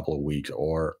Awards in a couple of weeks,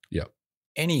 or yeah,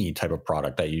 any type of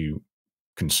product that you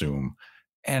consume.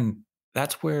 And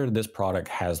that's where this product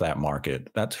has that market.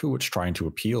 That's who it's trying to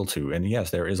appeal to. And yes,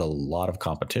 there is a lot of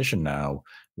competition now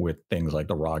with things like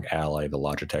the ROG Ally, the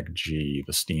Logitech G,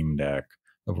 the Steam Deck,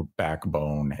 the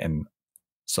Backbone, and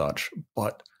such.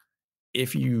 But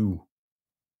if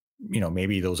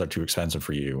maybe those are too expensive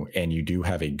for you and you do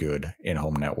have a good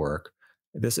in-home network,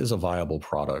 this is a viable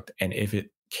product. And if it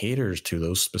caters to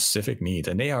those specific needs,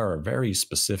 and they are a very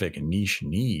specific niche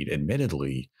need,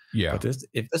 admittedly. Yeah. But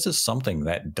if this is something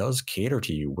that does cater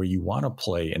to you, where you want to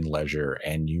play in leisure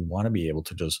and you want to be able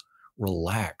to just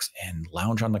relax and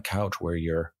lounge on the couch where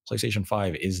your PlayStation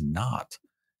 5 is not,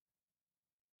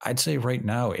 I'd say right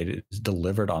now it is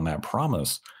delivered on that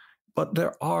promise. But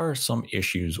there are some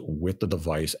issues with the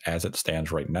device as it stands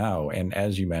right now. And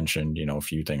as you mentioned, a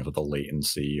few things with the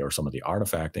latency or some of the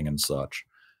artifacting and such.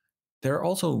 There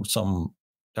are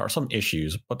some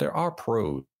issues, but there are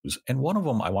pros. And one of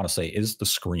them I want to say is the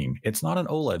screen. It's not an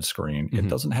OLED screen. Mm-hmm. It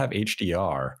doesn't have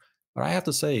HDR, but I have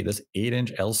to say this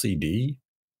 8-inch LCD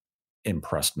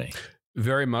impressed me.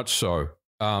 Very much so.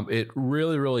 It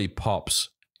really, really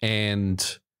pops.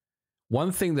 And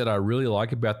one thing that I really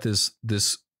like about this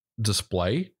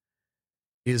display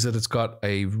is that it's got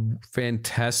a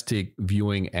fantastic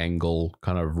viewing angle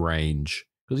kind of range.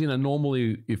 Because,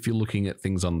 normally if you're looking at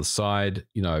things on the side,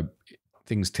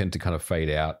 things tend to kind of fade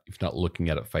out if you're not looking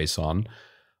at it face on.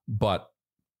 But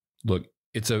look,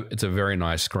 it's a very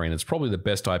nice screen. It's probably the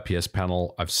best IPS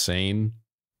panel I've seen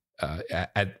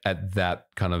at that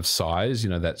kind of size,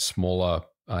 that smaller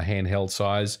handheld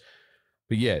size.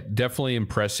 But yeah, definitely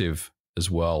impressive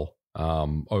as well.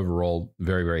 Overall,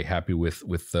 very, very happy with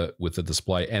the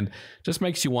display, and just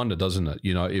makes you wonder, doesn't it?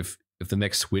 If the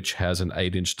next Switch has an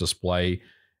 8-inch display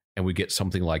and we get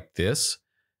something like this,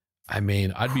 I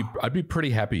mean, I'd be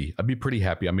pretty happy. I'd be pretty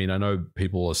happy. I mean, I know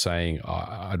people are saying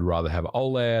I'd rather have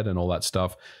OLED and all that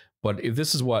stuff, but if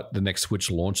this is what the next Switch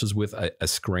launches with, a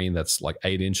screen that's like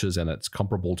 8 inches and it's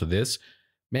comparable to this,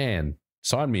 man,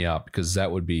 sign me up, because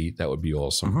that would be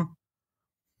awesome. Mm-hmm.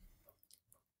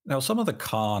 Now, some of the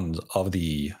cons of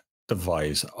the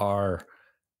device are,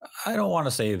 I don't want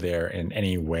to say they're in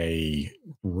any way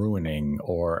ruining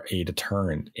or a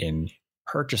deterrent in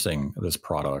purchasing this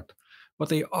product, but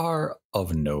they are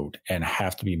of note and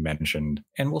have to be mentioned.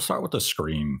 And we'll start with the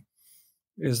screen.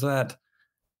 Is that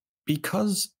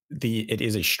because it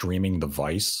is a streaming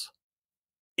device,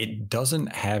 it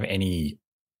doesn't have any,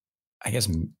 I guess,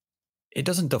 it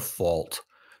doesn't default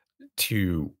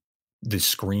to the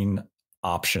screen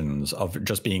options of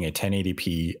just being a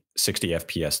 1080p 60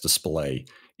 FPS display.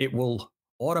 It will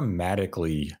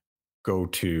automatically go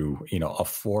to a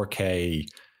 4K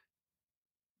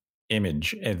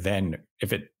image, and then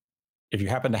if you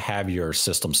happen to have your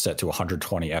system set to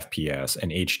 120 FPS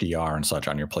and HDR and such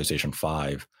on your PlayStation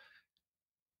 5,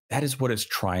 that is what it's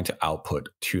trying to output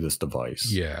to this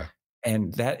device. Yeah.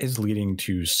 And that is leading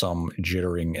to some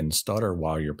jittering and stutter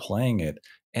while you're playing it.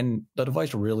 And the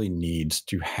device really needs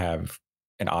to have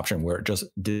an option where it just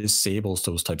disables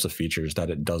those types of features that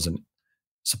it doesn't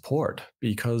support,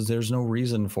 because there's no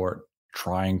reason for it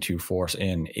trying to force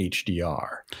in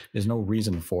HDR. There's no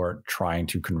reason for trying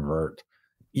to convert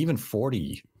even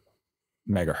 40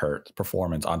 megahertz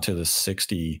performance onto the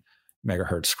 60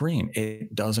 megahertz screen.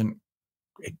 It doesn't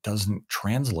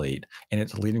translate, and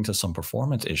it's leading to some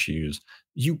performance issues.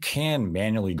 You can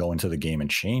manually go into the game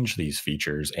and change these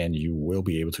features, and you will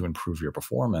be able to improve your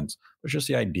performance. But just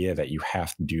the idea that you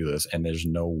have to do this, and there's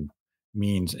no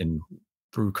means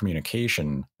through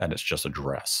communication that it's just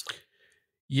addressed.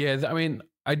 Yeah, I mean,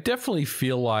 I definitely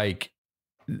feel like,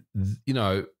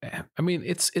 I mean,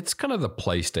 it's kind of the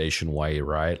PlayStation way,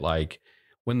 right? Like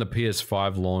when the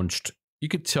PS5 launched, you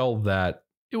could tell that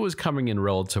it was coming in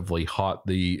relatively hot.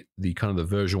 The kind of the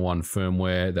version 1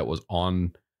 firmware that was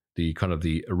on the kind of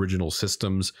the original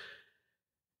systems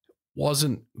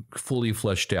wasn't fully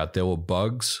fleshed out. There were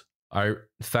bugs. In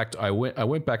fact, I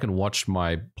went back and watched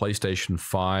my PlayStation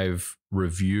 5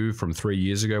 review from 3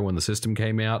 years ago when the system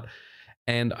came out,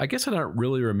 and I guess I don't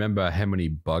really remember how many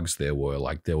bugs there were.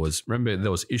 Like there was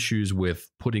issues with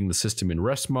putting the system in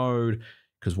rest mode,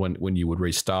 because when you would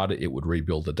restart it, it would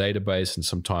rebuild the database, and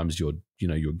sometimes your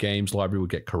games library would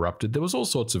get corrupted. There was all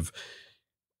sorts of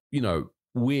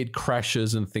weird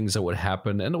crashes and things that would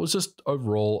happen, and it was just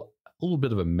overall a little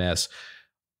bit of a mess.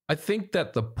 I think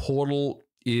that the Portal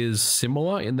is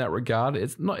similar in that regard.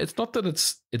 It's not that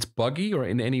it's buggy or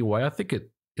in any way. I think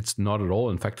it's not at all.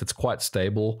 In fact, it's quite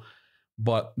stable,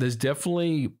 but there's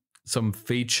definitely some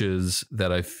features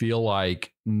that I feel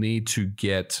like need to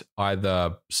get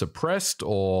either suppressed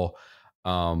or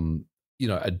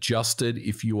adjusted.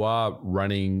 If you are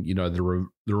running the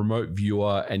remote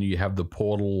viewer and you have the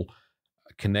Portal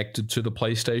connected to the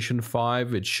PlayStation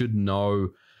 5, it should know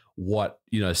what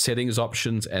settings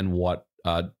options and what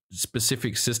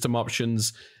specific system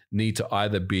options need to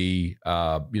either be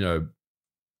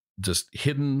just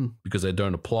hidden because they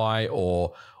don't apply,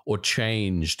 or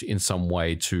changed in some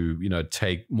way to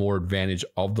take more advantage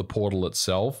of the Portal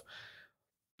itself.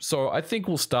 So I think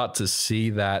we'll start to see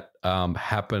that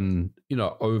happen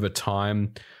over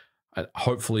time.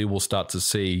 Hopefully we'll start to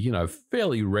see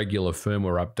fairly regular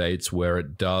firmware updates where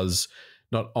it does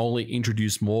not only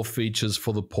introduce more features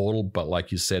for the Portal, but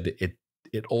like you said,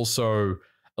 it also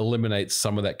eliminates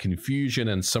some of that confusion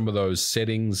and some of those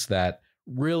settings that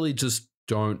really just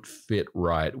don't fit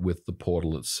right with the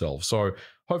Portal itself. So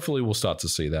hopefully we'll start to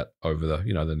see that over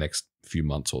the next few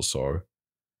months or so.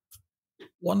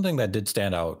 One thing that did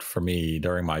stand out for me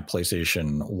during my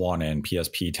PlayStation 1 and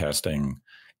PSP testing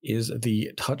is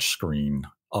the touchscreen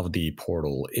of the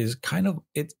Portal is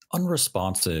it's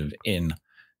unresponsive in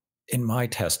my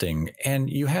testing, and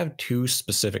you have two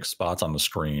specific spots on the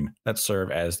screen that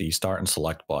serve as the start and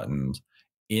select buttons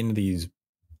in these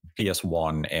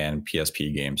PS1 and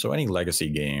PSP games. So any legacy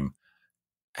game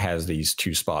has these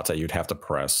two spots that you'd have to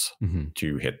press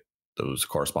to hit those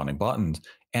corresponding buttons.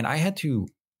 And I had to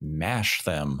mash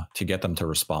them to get them to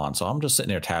respond. So I'm just sitting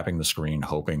there tapping the screen,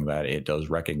 hoping that it does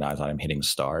recognize that I'm hitting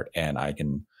start and I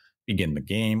can begin the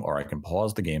game, or I can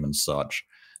pause the game and such.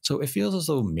 So it feels as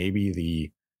though maybe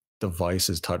the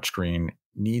device's touchscreen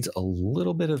needs a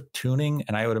little bit of tuning.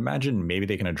 And I would imagine maybe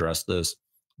they can address this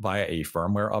via a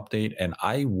firmware update. And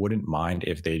I wouldn't mind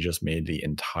if they just made the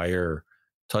entire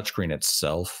touchscreen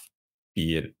itself,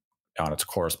 be it on its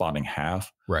corresponding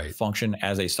half, right, function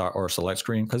as a start or select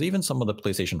screen. Because even some of the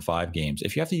PlayStation 5 games,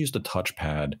 if you have to use the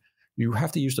touchpad, you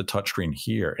have to use the touchscreen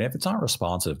here. And if it's not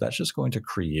responsive, that's just going to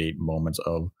create moments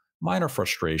of minor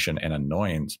frustration and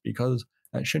annoyance, because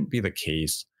that shouldn't be the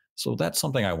case. So that's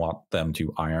something I want them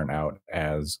to iron out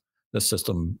as the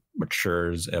system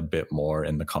matures a bit more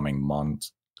in the coming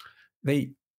months.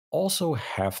 They also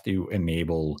have to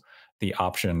enable the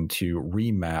option to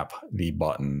remap the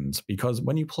buttons, because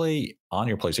when you play on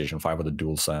your PlayStation 5 with a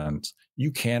DualSense,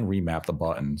 you can remap the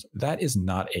buttons. That is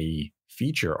not a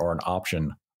feature or an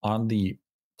option on the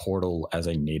Portal as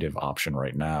a native option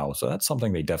right now. So that's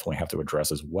something they definitely have to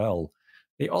address as well.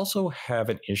 They also have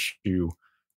an issue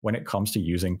when it comes to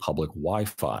using public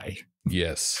Wi-Fi.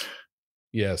 Yes.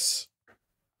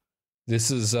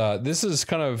 This is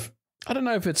kind of, I don't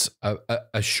know if it's a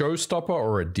showstopper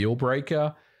or a deal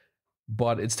breaker,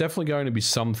 but it's definitely going to be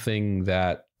something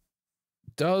that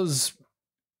does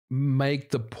make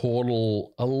the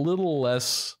Portal a little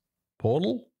less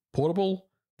portable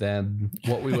than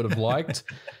what we would have liked.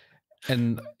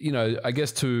 And, I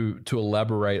guess to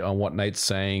elaborate on what Nate's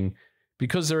saying,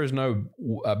 because there is no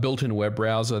built-in web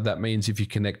browser, that means if you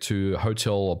connect to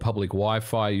hotel or public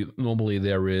Wi-Fi, normally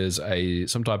there is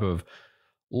some type of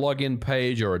login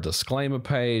page or a disclaimer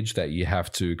page that you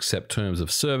have to accept terms of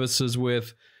services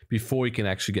with before you can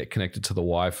actually get connected to the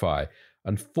Wi-Fi.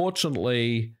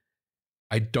 Unfortunately,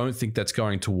 I don't think that's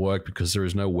going to work because there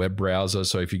is no web browser.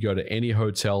 So if you go to any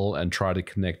hotel and try to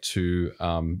connect to,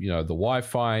 the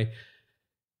Wi-Fi,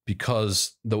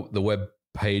 because the web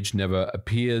page never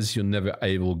appears, you're never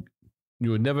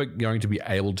going to be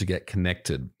able to get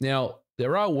connected. Now,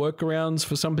 there are workarounds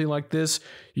for something like this.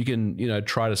 You can,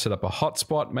 try to set up a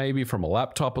hotspot maybe from a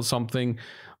laptop or something.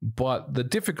 But the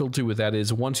difficulty with that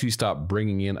is once you start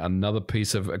bringing in another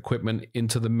piece of equipment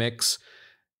into the mix,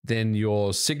 then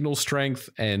your signal strength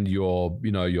and your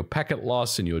packet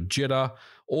loss and your jitter,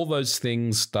 all those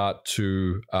things start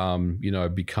to,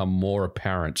 become more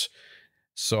apparent.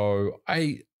 So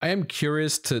I am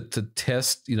curious to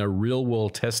test, real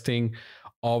world testing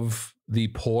of the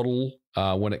portal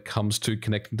when it comes to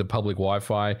connecting to public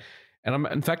Wi-Fi. And I'm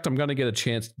going to get a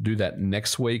chance to do that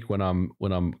next week when I'm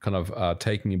kind of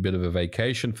taking a bit of a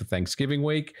vacation for Thanksgiving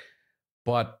week.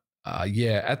 But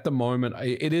at the moment,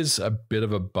 it is a bit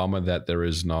of a bummer that there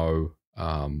is no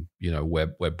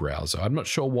web browser. I'm not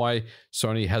sure why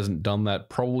Sony hasn't done that.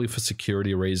 Probably for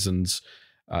security reasons,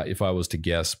 if I was to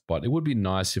guess. But it would be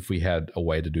nice if we had a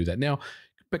way to do that now.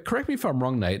 But correct me if I'm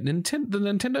wrong, Nate. The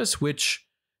Nintendo Switch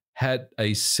had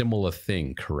a similar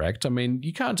thing, correct? I mean,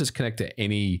 you can't just connect to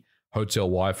any hotel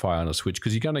Wi-Fi on a Switch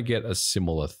because you're going to get a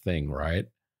similar thing, right?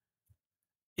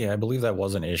 Yeah, I believe that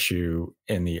was an issue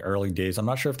in the early days. I'm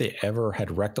not sure if they ever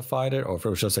had rectified it or if it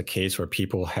was just a case where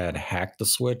people had hacked the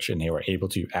Switch and they were able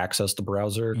to access the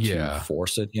browser to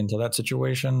force it into that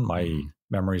situation. My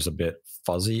memory is a bit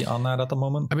fuzzy on that at the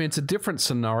moment. I mean, it's a different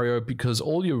scenario because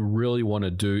all you really want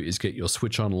to do is get your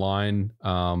Switch online,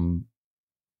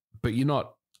 but you're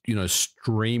not,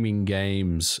 streaming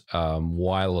games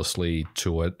wirelessly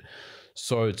to it.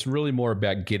 So it's really more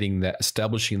about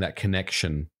establishing that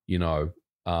connection,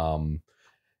 and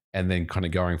then kind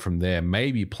of going from there,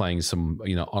 maybe playing some,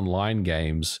 online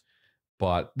games.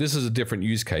 But this is a different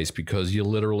use case because you're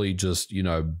literally just,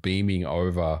 beaming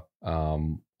over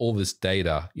all this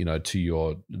data, to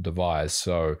your device.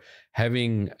 So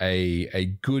having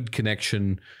a good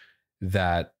connection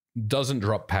that doesn't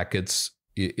drop packets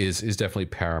is definitely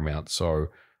paramount. So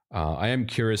I am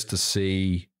curious to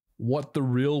see what the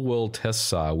real world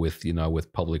tests are with,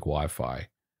 with public Wi-Fi.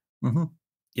 Mm-hmm.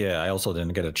 Yeah, I also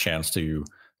didn't get a chance to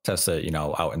test it,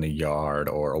 out in the yard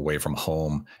or away from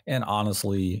home. And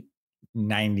honestly,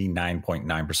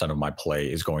 99.9% of my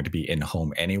play is going to be in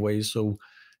home anyway. So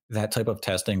that type of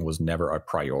testing was never a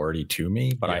priority to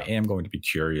me. But I am going to be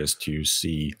curious to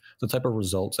see the type of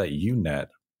results that you net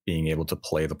being able to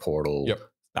play the portal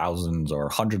thousands or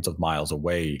hundreds of miles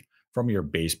away from your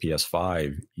base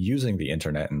PS5 using the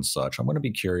internet and such. I'm going to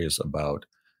be curious about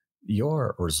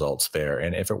your results there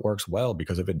and if it works well,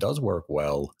 because if it does work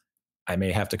well, I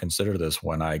may have to consider this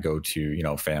when I go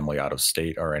to, family out of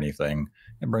state or anything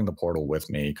and bring the portal with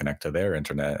me, connect to their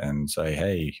internet and say,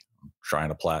 hey, I'm trying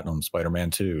to platinum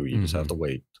Spider-Man 2. You just have to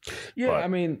wait. Yeah, but I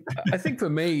mean, I think for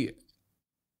me,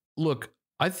 look,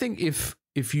 I think if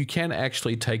you can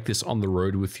actually take this on the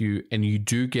road with you and you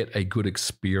do get a good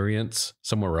experience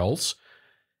somewhere else,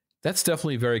 that's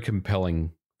definitely very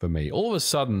compelling for me. All of a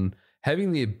sudden,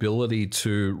 having the ability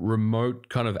to remote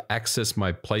kind of access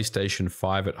my PlayStation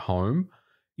 5 at home,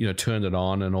 turn it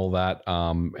on and all that,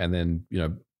 and then,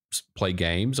 play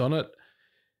games on it,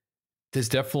 there's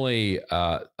definitely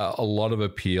a lot of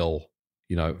appeal,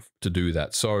 to do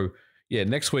that. So, yeah,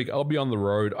 next week I'll be on the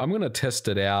road. I'm going to test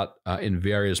it out in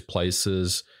various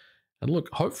places, and look,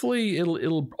 hopefully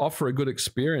it'll offer a good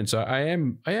experience. I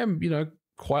am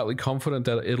quietly confident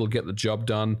that it'll get the job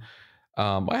done.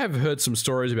 I have heard some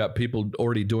stories about people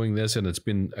already doing this, and it's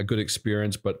been a good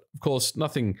experience. But of course,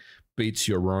 nothing beats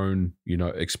your own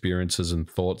experiences and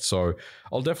thoughts. So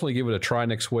I'll definitely give it a try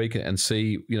next week and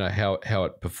see how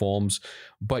it performs.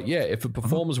 But yeah, if it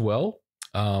performs well,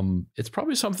 it's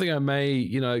probably something I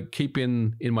may, keep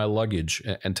in my luggage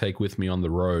and take with me on the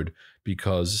road,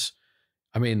 because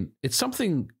I mean, it's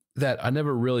something that I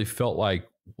never really felt like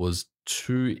was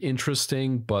too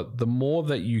interesting, but the more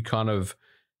that you kind of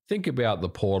think about the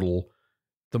portal,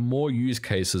 the more use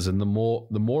cases and the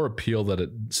more appeal that it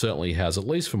certainly has, at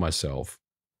least for myself.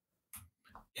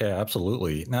 Yeah,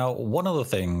 absolutely. Now, one of the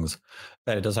things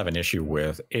that it does have an issue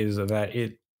with is that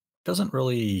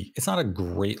it's not a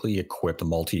greatly equipped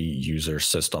multi-user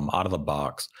system out of the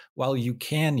box. While you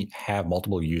can have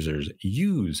multiple users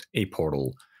use a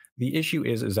portal, the issue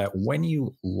is that when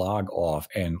you log off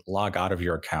and log out of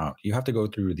your account, you have to go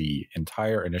through the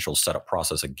entire initial setup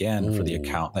process again for the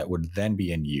account that would then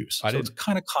be in use. So it's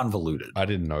kind of convoluted. I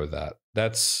didn't know that.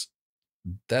 That's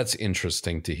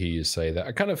interesting to hear you say that.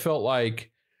 I kind of felt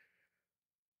like,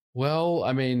 well,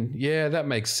 I mean, yeah, that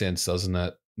makes sense, doesn't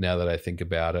it? Now that I think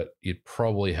about it, you'd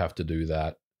probably have to do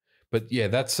that. But yeah,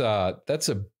 that's a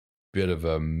bit of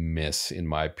a mess in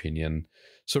my opinion.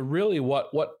 So really,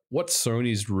 what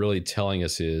Sony's really telling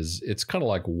us is it's kind of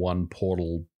like one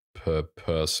portal per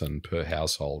person per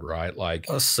household, right? Like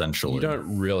you Essentially.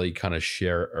 don't really kind of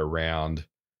share it around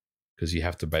because you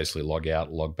have to basically log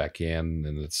out, log back in,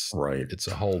 and Right. it's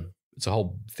a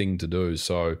whole thing to do.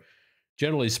 So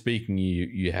generally speaking,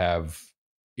 you have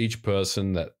each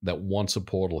person that wants a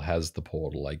portal has the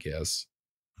portal, I guess.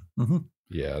 hmm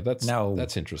Yeah, Now,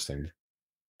 that's interesting.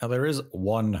 now, there is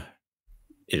one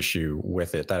issue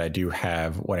with it that I do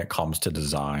have when it comes to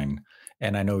design,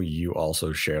 and I know you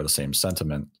also share the same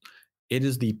sentiment. It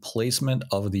is the placement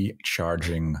of the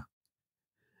charging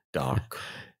dock.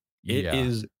 It Yeah.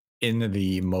 is in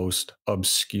the most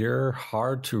obscure,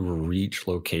 hard to reach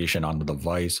location on the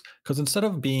device because instead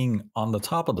of being on the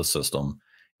top of the system,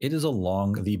 it is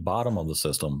along the bottom of the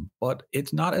system. But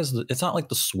it's not like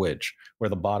the Switch where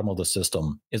the bottom of the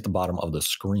system is the bottom of the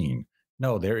screen.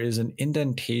 No, there is an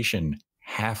indentation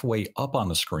halfway up on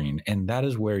the screen, and that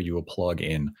is where you will plug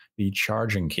in the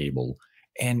charging cable.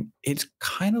 And it's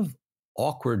kind of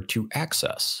awkward to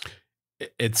access.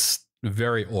 It's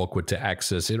very awkward to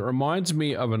access. It reminds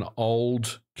me of an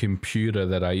old computer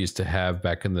that I used to have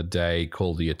back in the day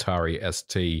called the Atari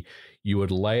ST. You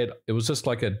would lay it, it was just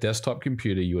like a desktop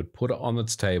computer. You would put it on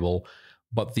its table,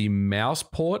 but the mouse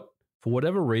port, for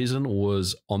whatever reason,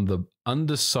 was on the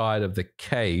underside of the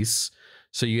case.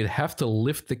 So you'd have to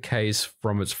lift the case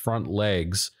from its front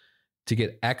legs to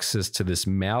get access to this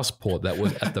mouse port that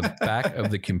was at the back of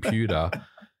the computer.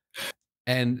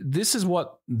 And this is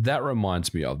what that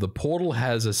reminds me of. The Portal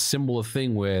has a similar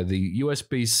thing where the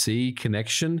USB-C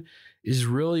connection is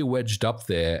really wedged up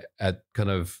there at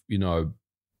kind of,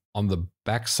 on the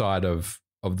backside of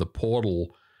the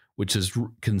Portal, which is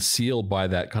concealed by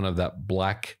that kind of that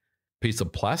black piece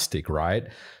of plastic, right?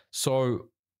 So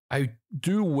I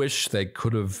do wish they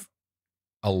could have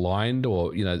aligned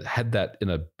or, had that in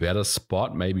a better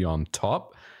spot, maybe on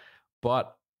top.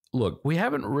 But look, we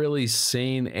haven't really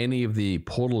seen any of the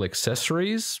Portal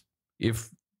accessories, if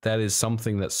that is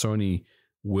something that Sony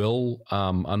will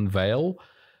unveil.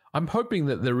 I'm hoping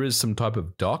that there is some type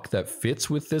of dock that fits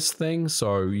with this thing,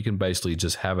 so you can basically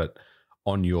just have it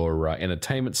on your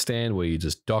entertainment stand where you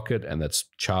just dock it and that's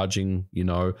charging,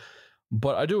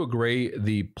 But I do agree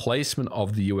the placement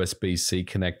of the USB-C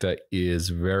connector is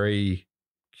very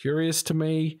curious to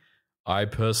me. I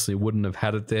personally wouldn't have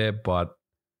had it there, but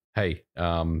hey,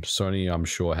 Sony, I'm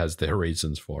sure, has their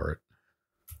reasons for it.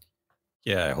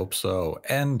 Yeah, I hope so.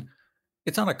 And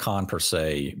it's not a con per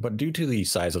se, but due to the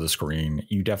size of the screen,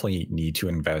 you definitely need to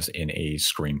invest in a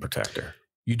screen protector.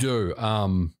 You do.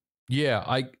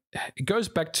 It goes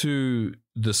back to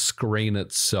the screen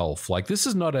itself. Like, this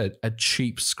is not a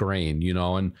cheap screen,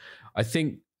 and I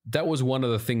think that was one of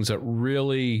the things that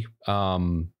really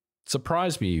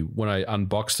surprised me when I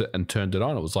unboxed it and turned it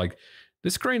on. It was like,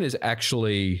 this screen is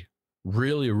actually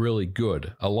really, really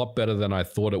good. A lot better than I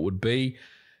thought it would be.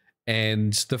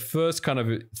 And the first kind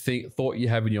of thought you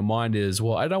have in your mind is,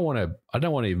 well, I don't want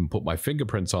to even put my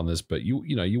fingerprints on this, but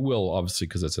you will, obviously,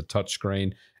 because it's a touch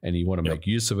screen and you want to make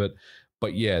use of it.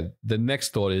 But yeah, the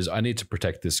next thought is I need to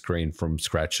protect this screen from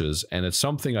scratches. And it's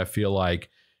something I feel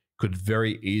like could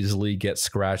very easily get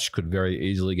scratched, could very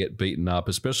easily get beaten up,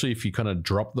 especially if you kind of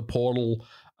drop the Portal.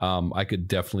 I could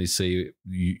definitely see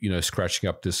scratching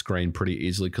up this screen pretty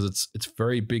easily because it's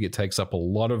very big. It takes up a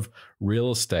lot of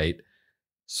real estate.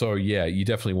 So yeah, you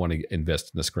definitely want to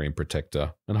invest in the screen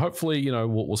protector, and hopefully,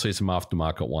 we'll see some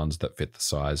aftermarket ones that fit the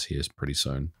size here pretty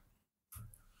soon.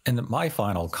 And my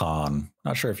final con,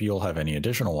 not sure if you'll have any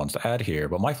additional ones to add here,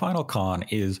 but my final con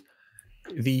is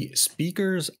the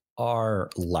speakers are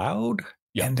loud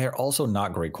and they're also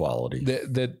not great quality.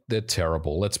 They're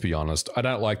terrible. Let's be honest. I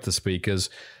don't like the speakers.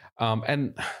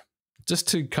 And just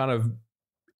to kind of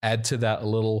add to that a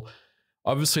little,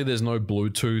 obviously there's no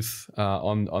Bluetooth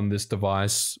on this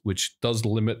device, which does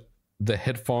limit the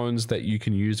headphones that you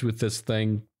can use with this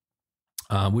thing,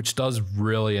 which does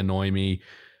really annoy me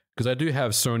because I do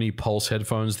have Sony Pulse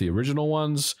headphones, the original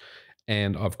ones,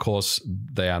 and of course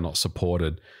they are not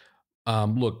supported.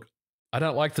 Look, I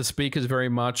don't like the speakers very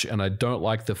much, and I don't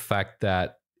like the fact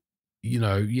that,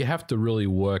 you have to really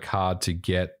work hard to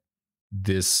get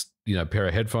this, pair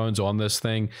of headphones on this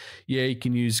thing. Yeah, you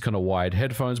can use kind of wired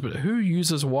headphones, but who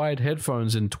uses wired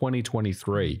headphones in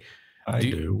 2023? I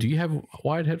do. Do you have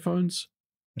wired headphones?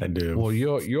 I do. Well,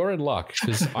 you're in luck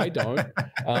because I don't.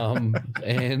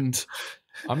 And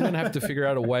I'm going to have to figure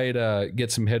out a way to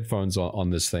get some headphones on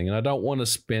this thing. And I don't want to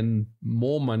spend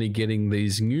more money getting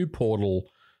these new Portal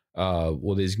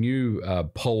well, there's new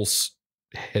Pulse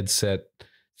headset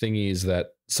thingies that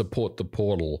support the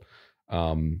Portal.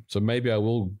 So maybe I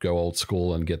will go old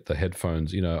school and get the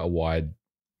headphones, a wide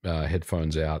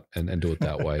headphones out and do it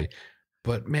that way.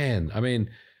 But man, I mean,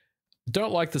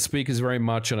 don't like the speakers very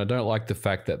much, and I don't like the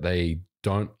fact that they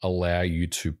don't allow you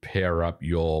to pair up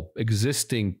your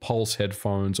existing Pulse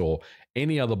headphones or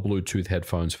any other Bluetooth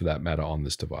headphones for that matter on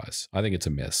this device. I think it's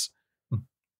a mess.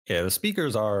 Yeah, the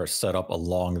speakers are set up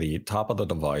along the top of the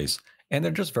device, and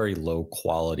they're just very low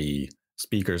quality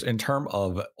speakers in terms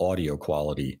of audio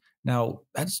quality. Now,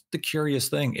 that's the curious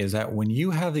thing is that when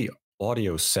you have the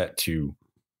audio set to,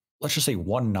 let's just say,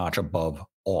 one notch above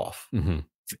off,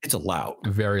 it's loud.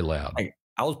 Very loud.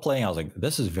 I was playing, I was like,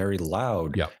 this is very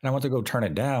loud. Yeah. And I went to go turn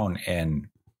it down and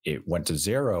it went to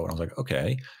 0. And I was like,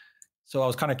 okay. So I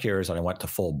was kind of curious and I went to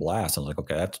full blast. I was like,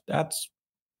 okay, that's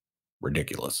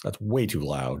ridiculous. That's way too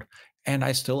loud. And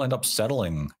I still end up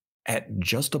settling at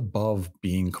just above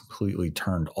being completely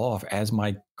turned off as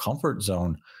my comfort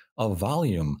zone of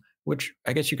volume, which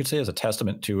I guess you could say is a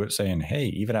testament to it saying, hey,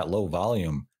 even at low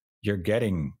volume, you're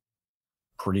getting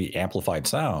pretty amplified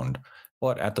sound.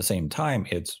 But at the same time,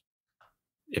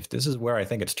 if this is where I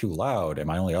think it's too loud and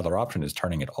my only other option is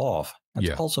turning it off,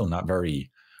 that's also not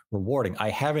very rewarding. I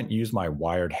haven't used my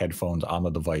wired headphones on the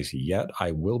device yet.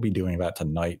 I will be doing that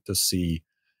tonight to see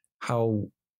how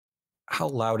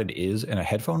loud it is in a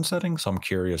headphone setting. So I'm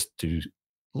curious to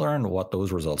learn what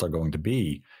those results are going to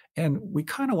be. And we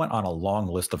kind of went on a long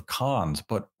list of cons,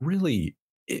 but really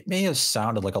it may have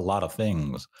sounded like a lot of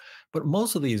things, but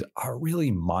most of these are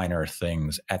really minor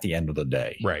things at the end of the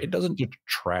day. Right. It doesn't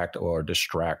detract or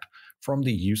distract from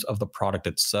the use of the product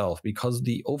itself because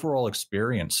the overall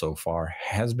experience so far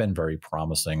has been very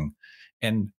promising.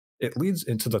 And it leads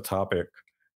into the topic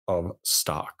of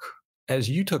stock. As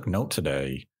you took note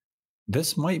today,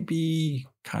 this might be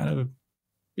kind of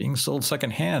being sold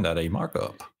secondhand at a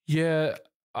markup. Yeah,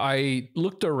 I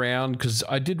looked around because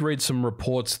I did read some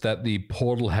reports that the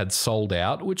Portal had sold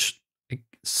out, which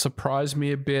surprised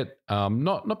me a bit.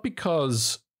 Not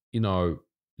because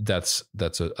that's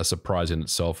a surprise in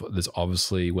itself. There's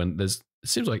obviously it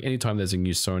seems like anytime there's a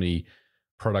new Sony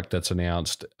product that's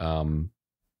announced,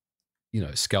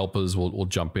 scalpers will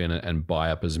jump in and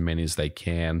buy up as many as they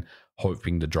can,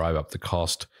 hoping to drive up the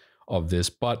cost of this.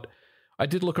 But I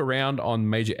did look around on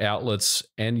major outlets,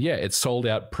 and yeah, it's sold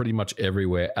out pretty much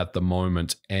everywhere at the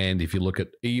moment. And if you look at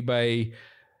eBay,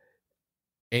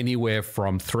 anywhere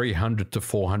from $300 to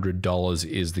 $400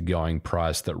 is the going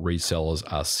price that resellers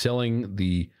are selling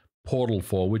the Portal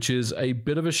for, which is a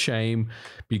bit of a shame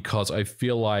because I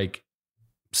feel like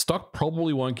stock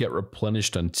probably won't get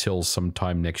replenished until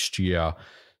sometime next year.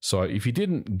 So if you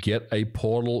didn't get a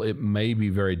Portal, it may be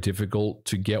very difficult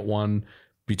to get one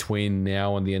between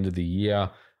now and the end of the year,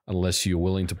 unless you're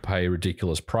willing to pay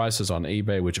ridiculous prices on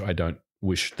eBay, which I don't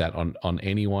wish that on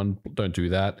anyone. Don't do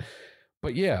that.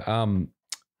 But yeah,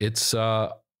 it's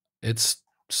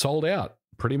sold out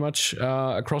pretty much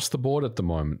across the board at the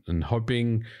moment, and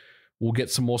hoping we'll get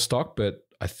some more stock. But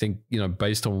I think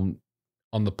based on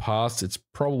the past, it's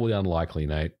probably unlikely,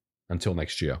 Nate, until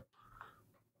next year.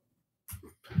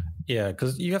 Yeah,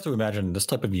 because you have to imagine this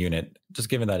type of unit, just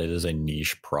given that it is a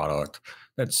niche product,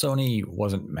 that Sony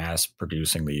wasn't mass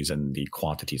producing these in the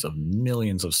quantities of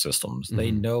millions of systems. Mm-hmm.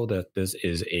 They know that this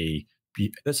is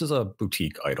a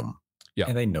boutique item. Yeah.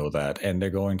 And they know that, and they're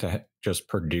going to just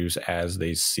produce as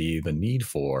they see the need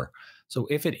for. So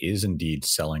if it is indeed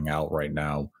selling out right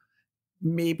now,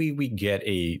 maybe we get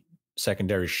a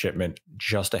secondary shipment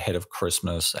just ahead of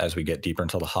Christmas as we get deeper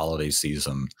into the holiday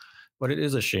season. But it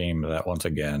is a shame that once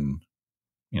again,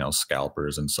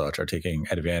 scalpers and such are taking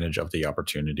advantage of the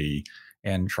opportunity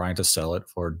and trying to sell it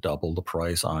for double the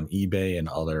price on eBay and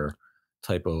other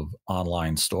type of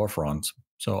online storefronts.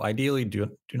 So ideally, do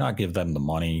not give them the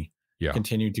money. Yeah.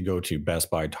 Continue to go to Best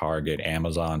Buy, Target,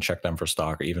 Amazon, check them for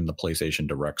stock, or even the PlayStation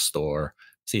Direct store,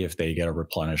 see if they get a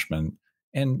replenishment,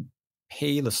 and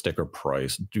pay the sticker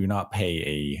price. Do not pay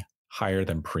a higher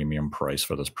than premium price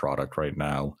for this product right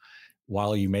now.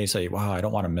 While you may say, wow, I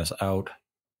don't want to miss out,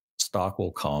 stock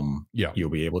will come. Yeah.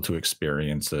 You'll be able to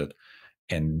experience it,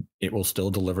 and it will still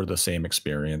deliver the same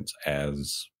experience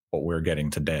as what we're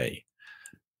getting today.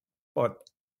 But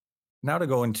now to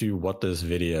go into what this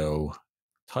video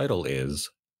title is,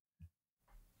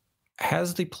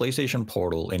 has the PlayStation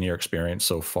Portal, in your experience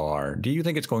so far, do you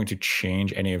think it's going to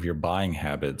change any of your buying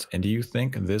habits? And do you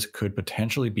think this could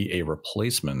potentially be a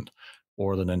replacement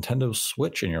for the Nintendo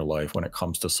Switch in your life when it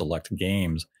comes to select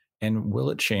games? And will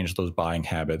it change those buying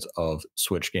habits of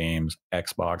Switch games,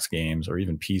 Xbox games, or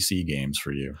even PC games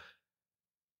for you?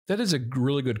 That is a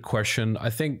really good question. I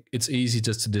think it's easy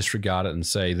just to disregard it and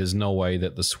say there's no way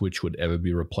that the Switch would ever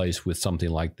be replaced with something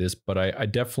like this. But I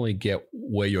definitely get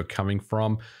where you're coming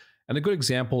from. And a good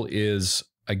example is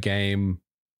a game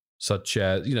such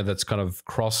as, that's kind of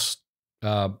cross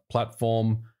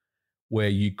platform where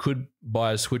you could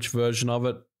buy a Switch version of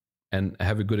it and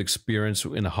have a good experience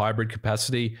in a hybrid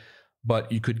capacity,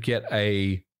 but you could get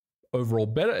a overall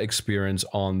better experience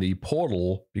on the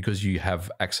Portal because you have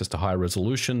access to higher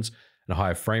resolutions and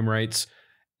higher frame rates,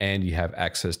 and you have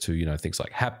access to things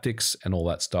like haptics and all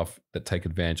that stuff that take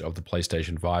advantage of the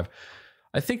PlayStation 5.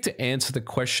 I think to answer the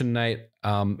question, Nate,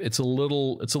 it's a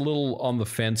little on the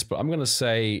fence, but I'm going to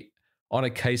say on a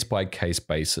case by case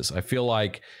basis. I feel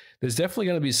like there's definitely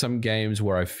going to be some games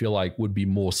where I feel like would be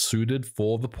more suited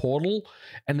for the Portal,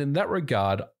 and in that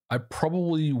regard, I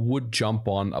probably would jump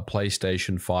on a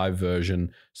PlayStation 5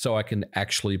 version so I can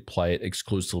actually play it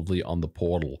exclusively on the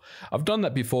Portal. I've done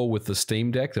that before with the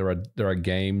Steam Deck. There are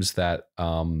games that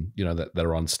that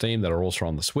are on Steam that are also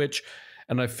on the Switch,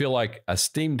 and I feel like a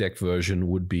Steam Deck version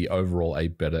would be overall a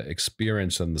better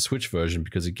experience than the Switch version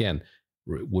because again,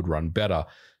 it would run better.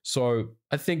 So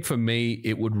I think for me,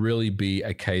 it would really be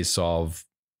a case of,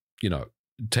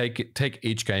 take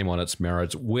each game on its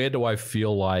merits. Where do I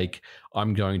feel like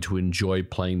I'm going to enjoy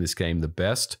playing this game the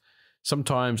best?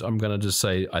 Sometimes I'm going to just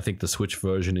say I think the Switch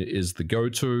version is the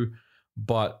go-to,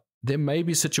 but there may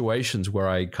be situations where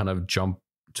I kind of jump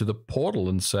to the Portal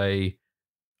and say,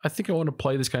 I think I want to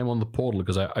play this game on the Portal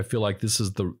because I feel like this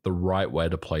is the right way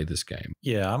to play this game.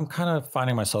 Yeah, I'm kind of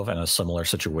finding myself in a similar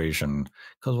situation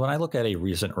because when I look at a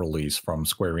recent release from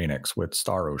Square Enix with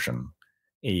Star Ocean,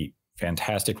 a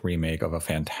fantastic remake of a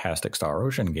fantastic Star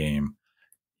Ocean game,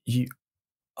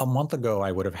 a month ago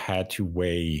I would have had to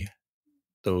weigh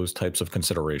those types of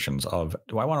considerations of,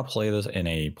 do I want to play this in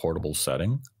a portable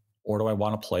setting or do I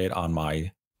want to play it on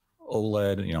my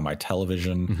OLED, my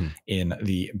television in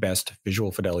the best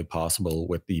visual fidelity possible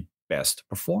with the best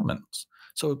performance?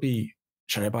 So it'd be,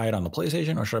 should I buy it on the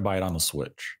PlayStation or should I buy it on the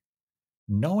Switch?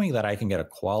 Knowing that I can get a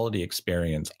quality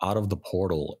experience out of the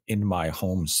Portal in my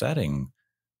home setting,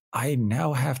 I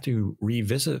now have to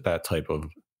revisit that type of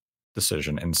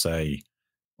decision and say,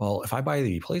 well, if I buy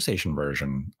the PlayStation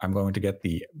version, I'm going to get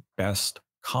the best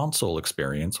console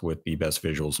experience with the best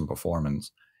visuals and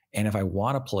performance. And if I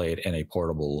want to play it in a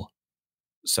portable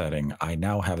setting, I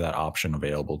now have that option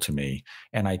available to me,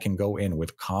 and I can go in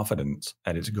with confidence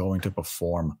that it's going to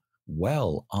perform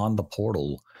well on the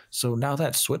Portal. So now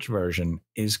that Switch version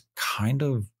is kind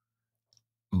of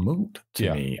moot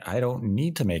to me. I don't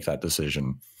need to make that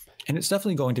decision. And it's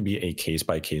definitely going to be a case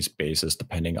by case basis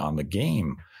depending on the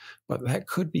game, but that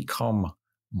could become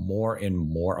more and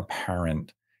more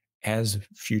apparent as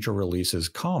future releases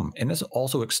come. And this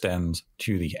also extends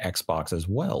to the Xbox as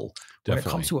well. When it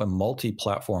comes to a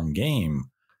multi-platform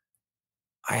game,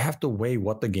 I have to weigh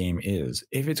what the game is.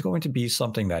 If it's going to be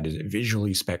something that is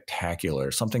visually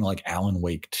spectacular, something like Alan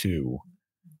Wake 2,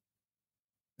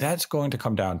 that's going to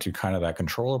come down to kind of that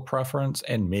controller preference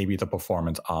and maybe the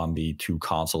performance on the two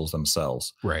consoles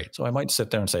themselves. Right. So I might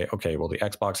sit there and say, okay, well, the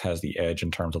Xbox has the edge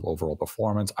in terms of overall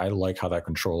performance. I like how that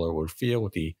controller would feel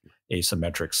with the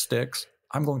asymmetric sticks.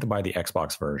 I'm going to buy the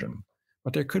Xbox version.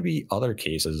 But there could be other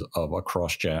cases of a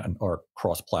cross-gen or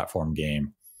cross-platform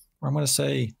game where I'm going to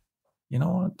say, you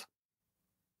know what?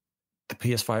 The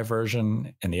PS5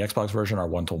 version and the Xbox version are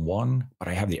one-to-one, but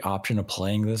I have the option of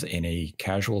playing this in a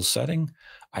casual setting.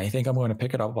 I think I'm going to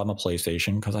pick it up on the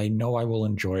PlayStation because I know I will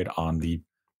enjoy it on the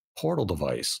Portal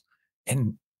device.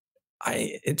 And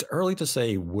it's early to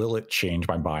say, will it change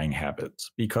my buying habits?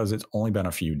 Because it's only been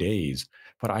a few days,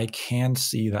 but I can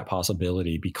see that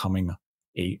possibility becoming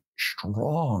a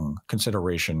strong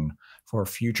consideration for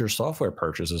future software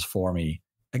purchases for me.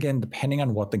 Again, depending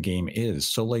on what the game is.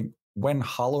 So like when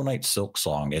Hollow Knight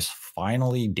Silksong is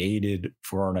finally dated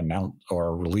for an announce or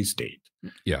a release date,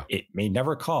 it may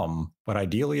never come, but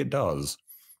ideally it does.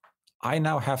 I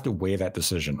now have to weigh that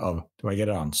decision of, do I get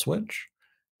it on Switch?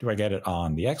 Do I get it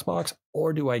on the Xbox?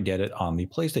 Or do I get it on the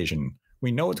PlayStation?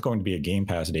 We know it's going to be a Game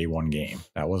Pass Day 1 game.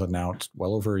 That was announced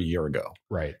well over a year ago.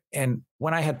 Right. And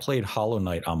when I had played Hollow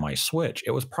Knight on my Switch,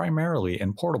 it was primarily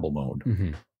in portable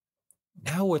mode.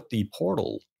 Now with the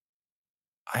Portal,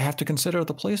 I have to consider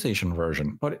the PlayStation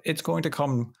version, but it's going to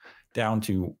come down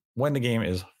to when the game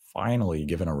is finally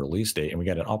given a release date and we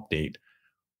get an update.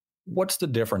 What's the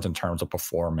difference in terms of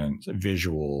performance,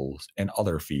 visuals, and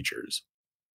other features?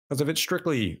 Because if it's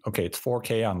strictly, okay, it's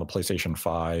 4K on the PlayStation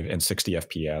 5 and 60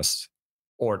 FPS,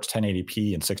 or it's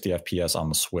 1080p and 60 FPS on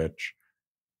the Switch,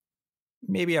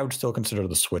 maybe I would still consider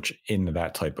the Switch in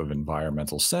that type of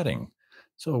environmental setting.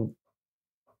 So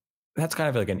that's kind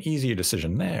of like an easier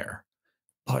decision there.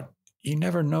 But you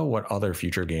never know what other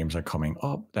future games are coming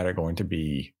up that are going to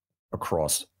be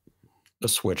across the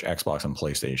Switch, Xbox, and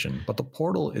PlayStation. But the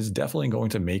Portal is definitely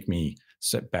going to make me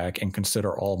sit back and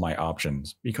consider all my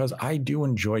options because I do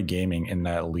enjoy gaming in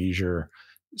that leisure,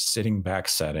 sitting back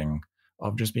setting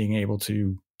of just being able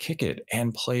to kick it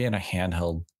and play in a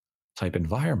handheld type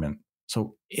environment.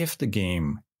 So if the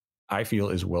game I feel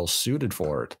is well suited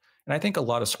for it, and I think a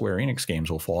lot of Square Enix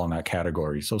games will fall in that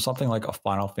category. So something like a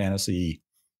Final Fantasy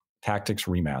Tactics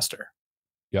Remaster.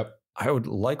 Yep. I would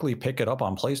likely pick it up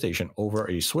on PlayStation over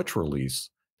a Switch release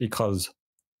because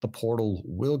the Portal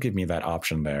will give me that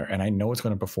option there. And I know it's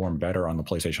going to perform better on the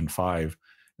PlayStation 5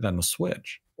 than the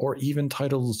Switch, or even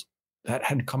titles that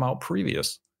had come out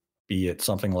previous, be it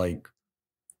something like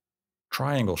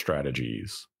Triangle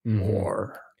Strategies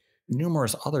or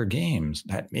numerous other games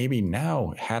that maybe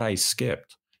now, had I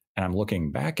skipped and I'm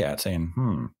looking back at saying,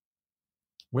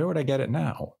 where would I get it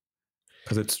now?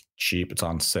 Because it's cheap, it's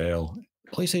on sale.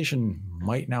 PlayStation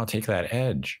might now take that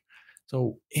edge.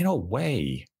 So in a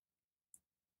way,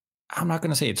 I'm not going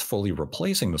to say it's fully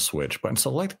replacing the Switch, but in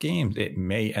select games, it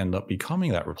may end up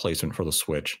becoming that replacement for the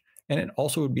Switch. And it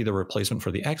also would be the replacement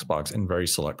for the Xbox in very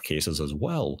select cases as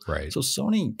well. Right. So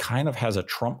Sony kind of has a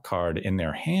trump card in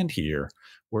their hand here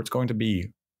where it's going to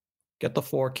be get the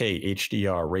 4K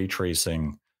HDR ray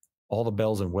tracing, all the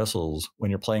bells and whistles when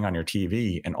you're playing on your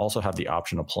TV, and also have the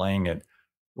option of playing it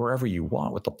wherever you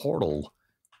want with the Portal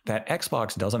that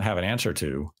Xbox doesn't have an answer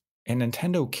to, and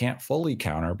Nintendo can't fully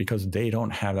counter because they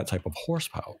don't have that type of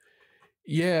horsepower.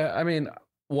 Yeah, I mean,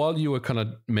 while you were kind of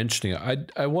mentioning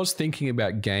it, I was thinking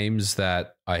about games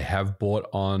that I have bought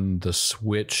on the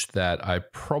Switch that I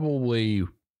probably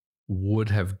would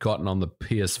have gotten on the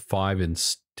PS5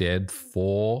 instead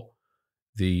for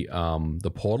the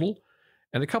Portal.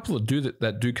 And a couple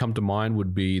that do come to mind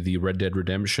would be the Red Dead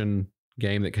Redemption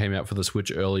game that came out for the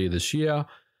Switch earlier this year.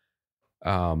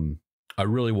 I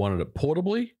really wanted it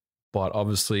portably, but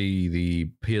obviously the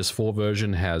PS4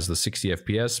 version has the 60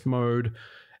 FPS mode,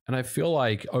 and I feel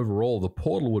like overall the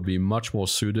Portal would be much more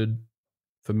suited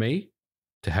for me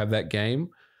to have that game.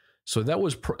 So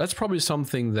that's probably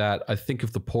something that I think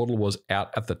if the Portal was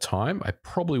out at the time, I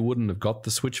probably wouldn't have got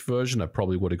the Switch version. I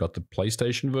probably would have got the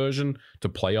PlayStation version to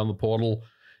play on the Portal.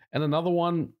 And another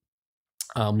one,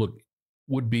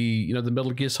 would be the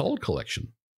Metal Gear Solid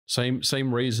collection.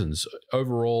 Same reasons.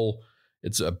 Overall,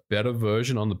 it's a better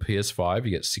version on the PS5.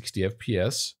 You get 60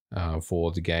 FPS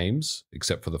for the games,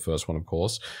 except for the first one, of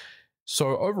course.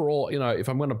 So overall, if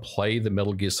I'm going to play the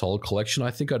Metal Gear Solid collection,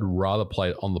 I think I'd rather play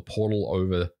it on the Portal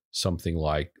over something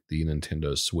like the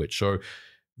Nintendo Switch. So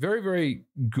very, very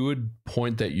good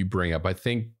point that you bring up. I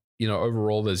think,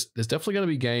 overall, there's definitely going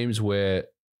to be games where,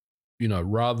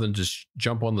 rather than just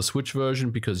jump on the Switch version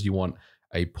because you want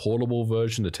a portable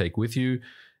version to take with you,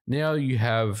 now you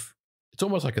have, it's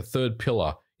almost like a third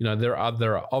pillar. There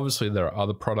are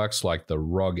other products like the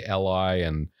ROG Ally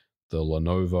and the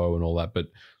Lenovo and all that, but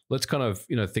let's kind of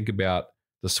think about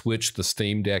the Switch, the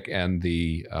Steam Deck, and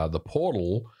the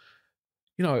Portal.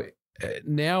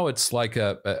 Now it's like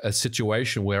a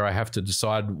situation where I have to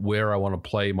decide where I want to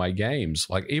play my games.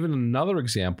 Like even another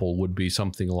example would be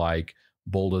something like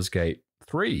Baldur's Gate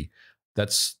 3.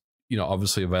 That's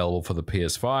obviously available for the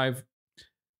PS5.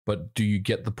 But do you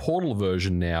get the Portal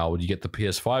version now, or do you get the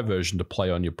PS5 version to play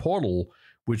on your Portal,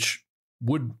 which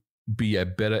would be a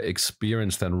better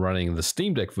experience than running the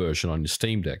Steam Deck version on your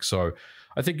Steam Deck? So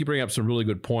I think you bring up some really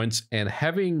good points, and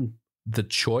having the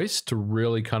choice to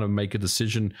really kind of make a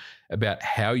decision about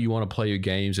how you want to play your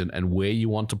games and where you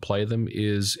want to play them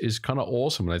is kind of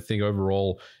awesome. And I think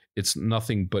overall, it's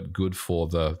nothing but good for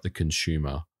the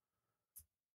consumer.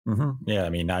 Yeah,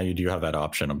 I mean, now you do have that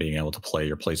option of being able to play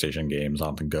your PlayStation games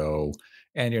on the go,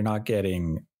 and you're not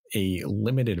getting a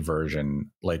limited version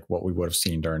like what we would have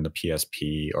seen during the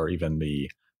PSP or even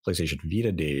the PlayStation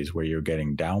Vita days, where you're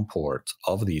getting downports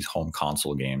of these home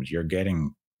console games. You're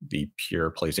getting the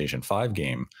pure PlayStation 5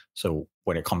 game. So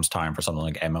when it comes time for something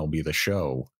like MLB The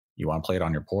Show, you want to play it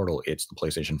on your Portal, it's the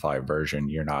PlayStation 5 version.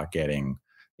 You're not getting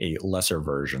a lesser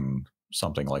version,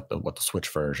 something like what the Switch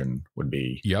version would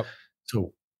be. Yep.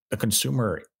 So the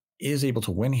consumer is able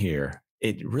to win here.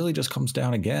 It really just comes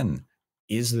down again.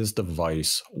 Is this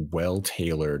device well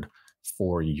tailored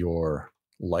for your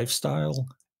lifestyle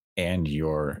and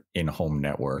your in-home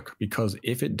network? Because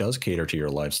if it does cater to your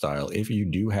lifestyle, if you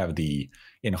do have the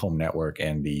in-home network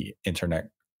and the internet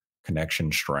connection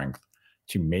strength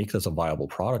to make this a viable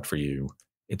product for you,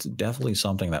 it's definitely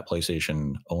something that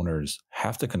PlayStation owners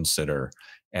have to consider,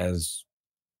 as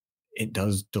it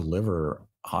does deliver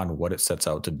on what it sets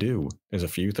out to do. There's a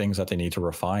few things that they need to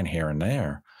refine here and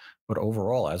there. But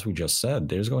overall, as we just said,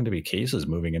 there's going to be cases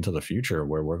moving into the future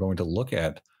where we're going to look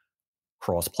at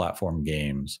cross platform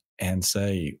games and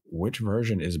say, which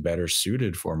version is better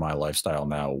suited for my lifestyle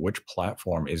now? Which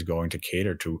platform is going to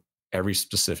cater to every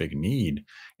specific need?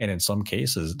 And in some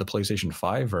cases, the PlayStation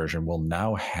 5 version will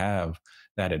now have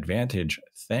that advantage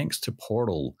thanks to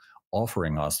Portal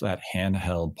offering us that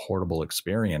handheld portable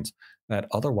experience that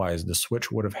otherwise the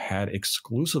Switch would have had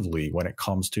exclusively when it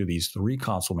comes to these three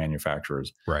console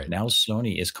manufacturers. Right. Now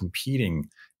Sony is competing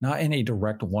not in a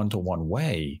direct one-to-one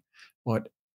way, but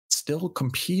still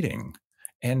competing.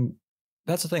 And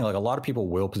that's the thing, like a lot of people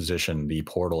will position the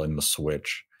Portal and the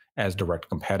Switch as direct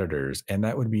competitors, and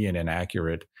that would be an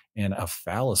inaccurate and a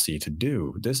fallacy to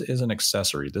do. This is an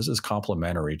accessory. This is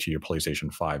complementary to your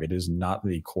PlayStation 5. It is not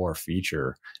the core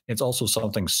feature. It's also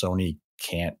something Sony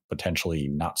can't potentially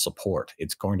not support.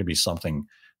 It's going to be something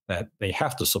that they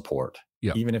have to support.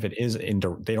 Yep. Even if it is they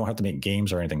don't have to make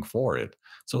games or anything for it.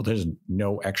 So there's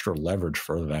no extra leverage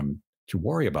for them to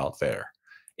worry about there.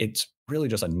 It's really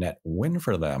just a net win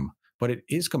for them, but it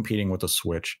is competing with the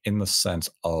Switch in the sense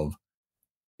of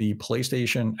the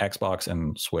PlayStation, Xbox,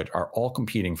 and Switch are all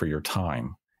competing for your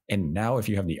time. And now if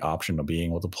you have the option of being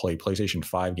able to play PlayStation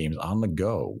 5 games on the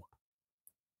go,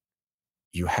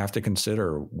 you have to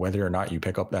consider whether or not you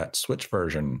pick up that Switch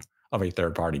version of a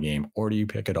third-party game, or do you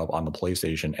pick it up on the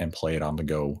PlayStation and play it on the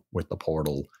go with the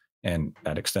Portal, and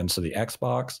that extends to the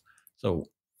Xbox. So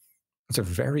it's a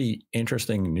very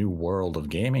interesting new world of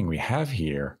gaming we have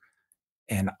here.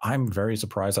 And I'm very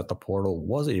surprised that the Portal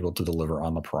was able to deliver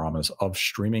on the promise of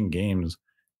streaming games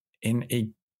in a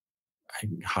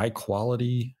high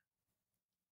quality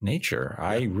nature. Yeah.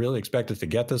 I really expected to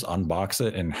get this, unbox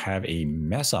it, and have a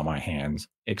mess on my hands.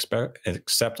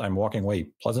 Except I'm walking away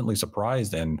pleasantly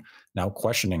surprised and now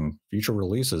questioning future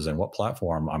releases and what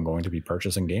platform I'm going to be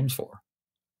purchasing games for.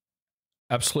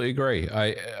 Absolutely agree.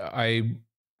 I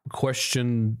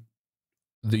question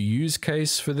the use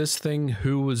case for this thing.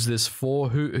 Who was this for?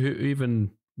 Who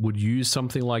even would use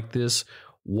something like this?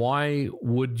 Why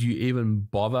would you even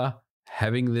bother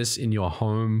having this in your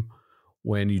home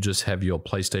when you just have your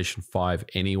PlayStation 5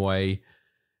 anyway?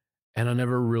 And I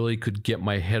never really could get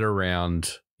my head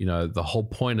around, the whole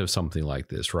point of something like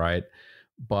this, right?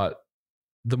 But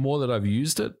the more that I've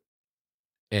used it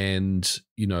and,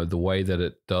 the way that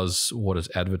it does what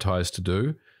it's advertised to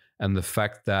do, and the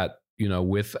fact that,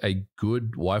 with a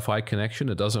good Wi-Fi connection,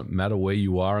 it doesn't matter where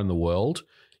you are in the world,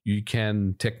 you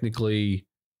can technically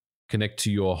connect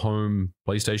to your home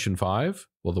PlayStation 5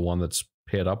 or the one that's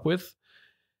paired up with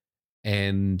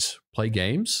and play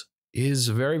games is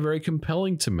very, very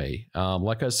compelling to me.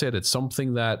 Like I said, it's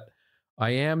something that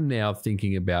I am now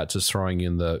thinking about just throwing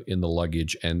in the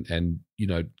luggage and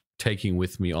taking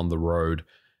with me on the road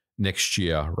next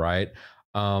year, right?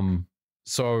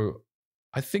 So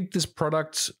I think this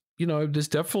product, there's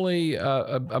definitely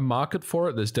a market for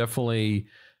it. There's definitely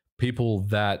people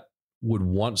that would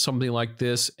want something like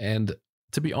this. And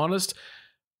to be honest,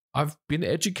 I've been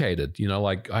educated.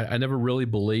 I never really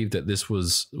believed that this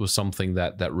was something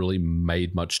that really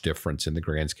made much difference in the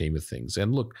grand scheme of things.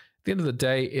 And look, at the end of the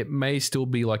day, it may still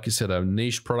be, like you said, a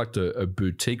niche product, a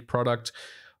boutique product.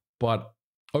 But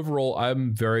overall,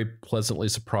 I'm very pleasantly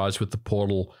surprised with the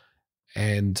Portal.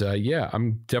 And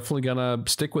I'm definitely going to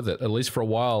stick with it, at least for a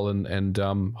while. And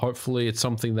hopefully it's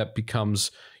something that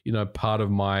becomes, part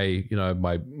of my,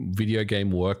 my video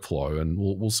game workflow. And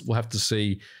we'll have to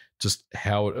see just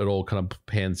how it all kind of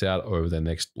pans out over the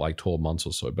next 12 months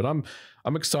or so. But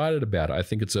I'm excited about it. I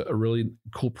think it's a really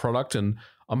cool product, and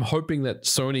I'm hoping that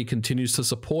Sony continues to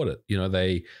support it.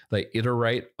 They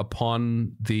iterate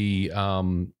upon the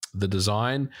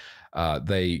design.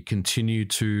 They continue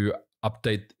to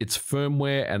update its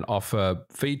firmware and offer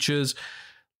features.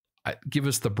 Give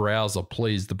us the browser,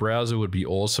 please. The browser would be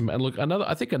awesome. And look,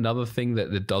 I think another thing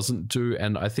that it doesn't do,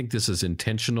 and I think this is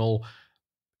intentional,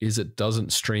 is it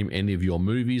doesn't stream any of your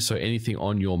movies. So anything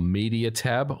on your media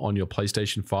tab on your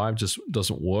PlayStation 5 just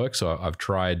doesn't work. So I've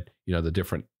tried, the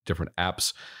different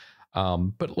apps.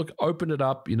 But look, open it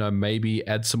up, maybe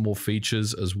add some more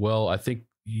features as well. I think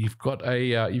you've got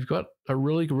a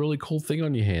really, really cool thing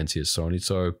on your hands here, Sony.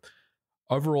 So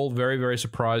overall, very, very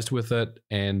surprised with it,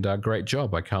 and great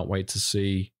job. I can't wait to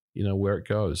see, where it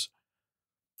goes.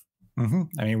 Mm-hmm.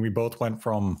 I mean, we both went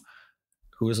from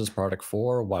who is this product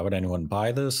for? Why would anyone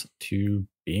buy this? To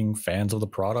being fans of the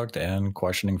product and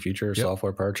questioning future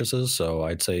software purchases. So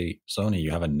I'd say, Sony,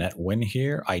 you have a net win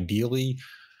here. Ideally,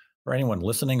 for anyone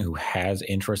listening who has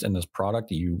interest in this product,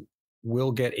 you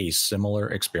will get a similar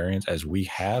experience as we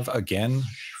have. Again,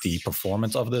 the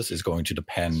performance of this is going to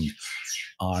depend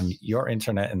on your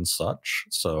internet and such,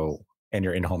 so, and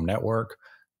your in-home network.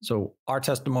 So our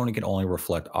testimony can only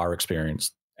reflect our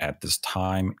experience at this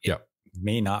time. It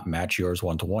may not match yours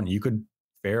one-to-one. You could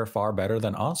fare far better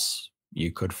than us.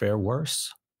 You could fare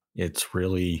worse. It's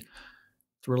really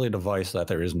a device that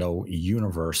there is no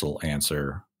universal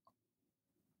answer.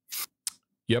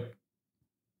 Yep.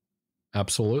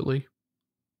 Absolutely.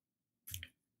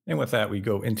 And with that, we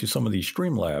go into some of the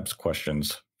Streamlabs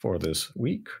questions for this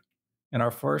week. And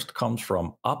our first comes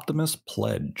from Optimus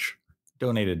Pledge,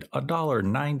 donated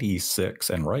 $1.96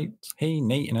 and writes, "Hey,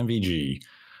 Nate and MVG.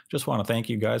 Just want to thank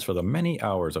you guys for the many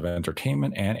hours of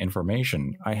entertainment and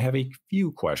information. I have a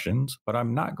few questions, but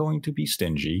I'm not going to be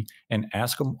stingy and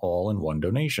ask them all in one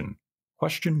donation.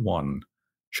 Question 1.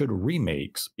 Should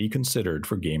remakes be considered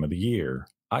for Game of the Year?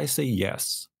 I say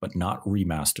yes, but not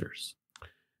remasters."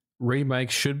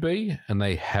 Remakes should be, and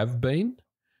they have been.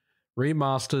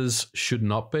 Remasters should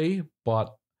not be,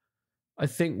 but I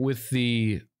think with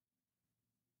the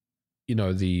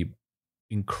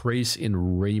increase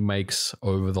in remakes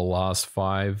over the last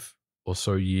 5 or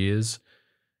so years,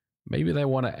 maybe they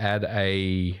want to add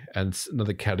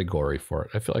another category for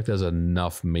it. I feel like there's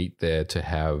enough meat there to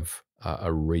have a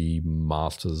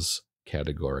remasters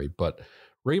category, but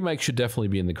remakes should definitely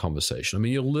be in the conversation. I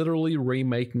mean, you're literally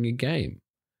remaking a game,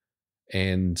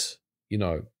 and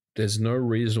there's no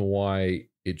reason why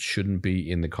it shouldn't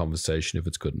be in the conversation if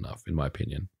it's good enough, in my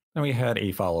opinion. And we had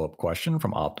a follow-up question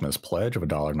from Optimus Pledge of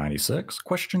 $1.96.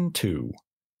 Question 2.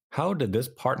 How did this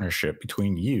partnership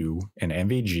between you and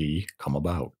MVG come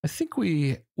about? I think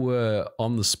we were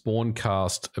on the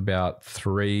Spawncast about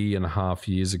 3.5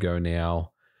 years ago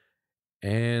now.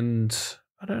 And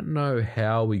I don't know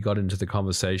how we got into the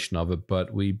conversation of it,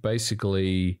 but we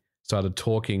basically started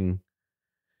talking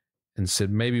and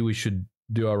said maybe we should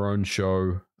do our own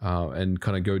show and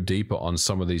kind of go deeper on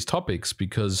some of these topics,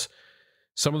 because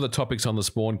some of the topics on the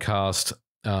Spawncast,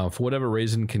 for whatever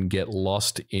reason, can get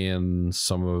lost in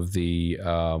some of the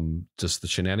just the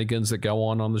shenanigans that go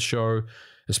on the show,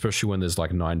 especially when there's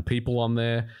like 9 people on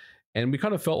there. And we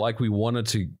kind of felt like we wanted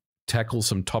to tackle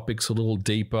some topics a little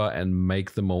deeper and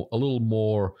make them a little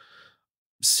more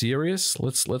serious,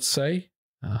 let's say.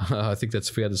 I think that's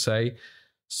fair to say.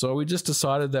 So we just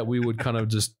decided that we would kind of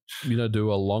just,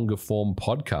 do a longer form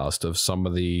podcast of some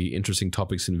of the interesting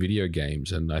topics in video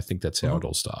games. And I think that's how it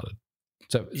all started.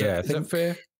 Is that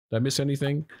fair? Did I miss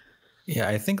anything? Yeah,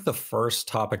 I think the first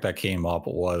topic that came up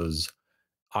was,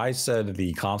 I said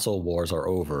the console wars are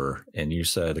over, and you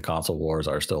said the console wars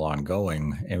are still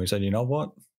ongoing. And we said, you know what?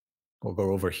 We'll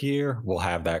go over here. We'll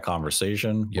have that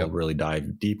conversation. Yep. We'll really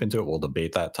dive deep into it. We'll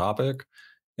debate that topic.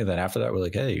 And then after that, we're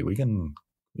like, hey, we can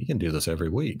do this every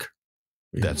week.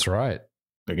 That's right.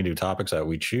 We can do topics that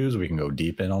we choose. We can go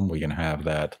deep in them. We can have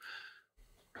that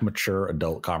mature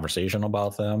adult conversation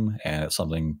about them. And it's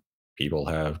something people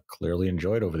have clearly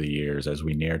enjoyed over the years as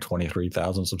we near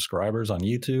 23,000 subscribers on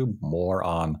YouTube, more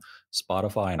on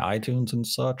Spotify and iTunes and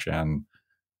such. And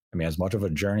I mean, as much of a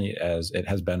journey as it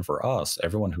has been for us,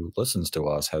 everyone who listens to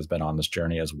us has been on this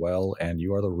journey as well. And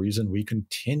you are the reason we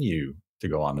continue to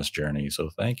go on this journey. So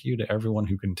thank you to everyone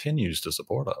who continues to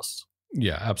support us.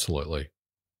 Yeah, absolutely.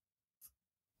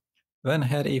 Then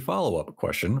had a follow-up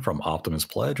question from Optimus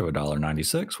Pledge of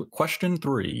 $1.96 with question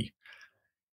 3.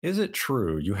 Is it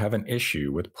true you have an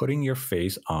issue with putting your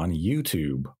face on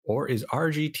YouTube, or is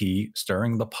RGT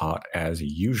stirring the pot as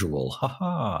usual?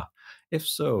 Haha. If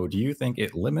so, do you think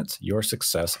it limits your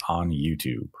success on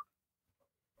YouTube?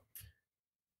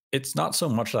 It's not so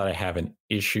much that I have an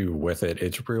issue with it.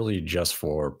 It's really just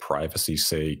for privacy's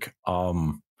sake.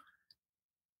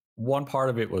 One part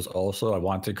of it was also I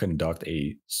wanted to conduct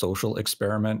a social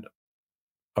experiment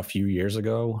a few years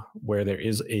ago where there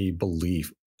is a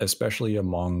belief, especially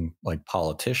among like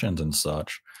politicians and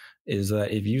such, is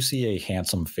that if you see a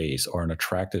handsome face or an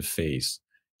attractive face,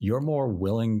 you're more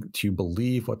willing to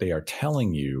believe what they are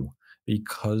telling you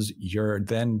because you're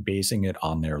then basing it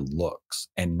on their looks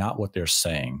and not what they're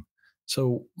saying.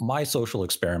 So my social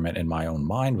experiment in my own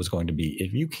mind was going to be,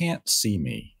 if you can't see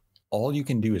me, all you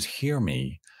can do is hear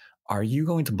me. Are you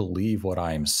going to believe what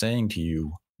I am saying to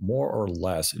you more or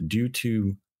less due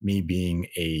to me being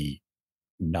a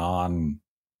non-physical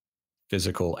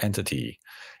entity?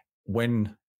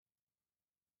 When,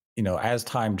 as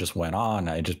time just went on,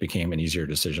 it just became an easier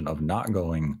decision of not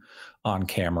going on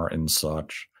camera and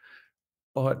such.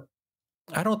 But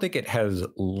I don't think it has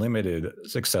limited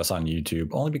success on YouTube,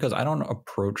 only because I don't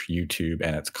approach YouTube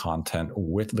and its content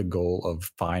with the goal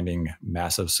of finding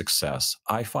massive success.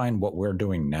 I find what we're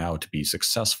doing now to be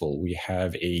successful. We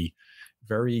have a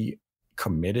very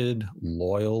committed,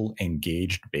 loyal,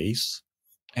 engaged base.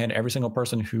 And every single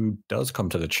person who does come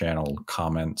to the channel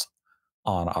comments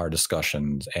on our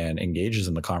discussions and engages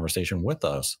in the conversation with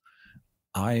us.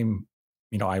 I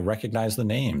recognize the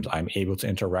names. I'm able to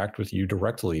interact with you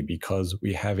directly because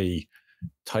we have a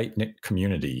tight knit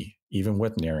community, even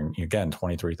with nearing, again,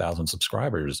 23,000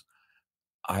 subscribers.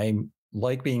 I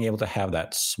like being able to have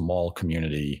that small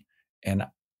community. And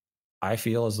I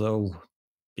feel as though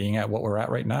being at what we're at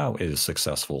right now is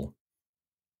successful.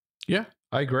 Yeah,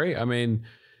 I agree. I mean,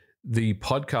 the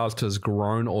podcast has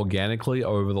grown organically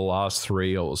over the last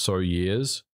 3 or so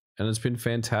years, and it's been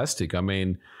fantastic. I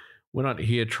mean, we're not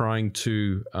here trying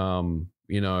to,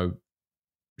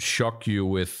 shock you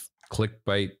with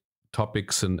clickbait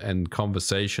topics and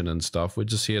conversation and stuff. We're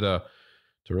just here to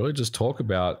really just talk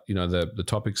about, the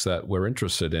topics that we're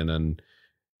interested in. And,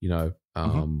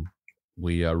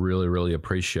 we really, really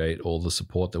appreciate all the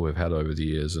support that we've had over the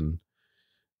years. And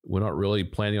we're not really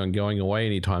planning on going away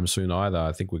anytime soon either.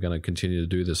 I think we're going to continue to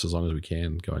do this as long as we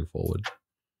can going forward.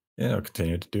 Yeah, we'll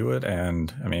continue to do it.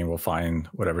 And I mean, we'll find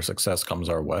whatever success comes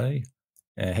our way.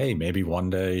 And hey, maybe one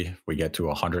day we get to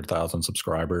 100,000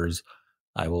 subscribers,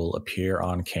 I will appear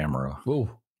on camera.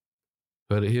 Ooh,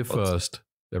 heard it here first,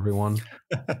 everyone.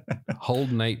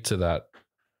 Hold Nate to that.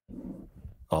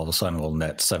 All of a sudden, we'll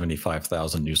net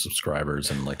 75,000 new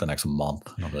subscribers in like the next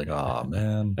month. And I'll be like, oh,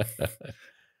 man.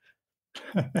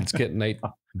 Let's get Nate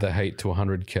the hate to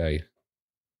 100K.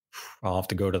 I'll have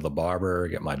to go to the barber,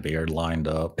 get my beard lined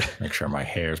up, make sure my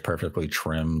hair is perfectly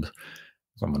trimmed.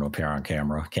 So I'm going to appear on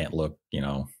camera. Can't look,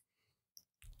 can't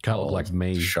look like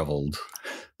me. Shoveled.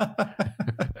 What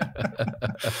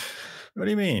do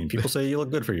you mean? People say you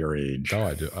look good for your age. Oh,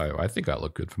 I do. I think I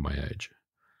look good for my age.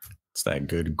 It's that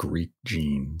good Greek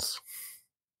genes.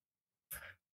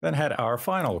 Then had our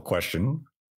final question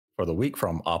for the week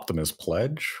from Optimus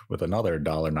Pledge with another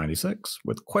 $1.96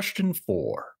 with question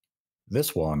 4.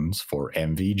 This one's for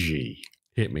MVG.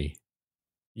 Hit me.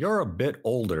 You're a bit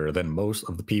older than most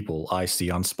of the people I see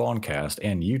on Spawncast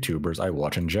and YouTubers I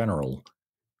watch in general.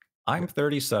 I'm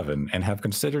 37 and have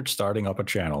considered starting up a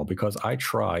channel because I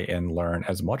try and learn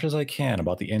as much as I can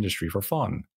about the industry for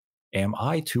fun. Am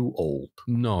I too old?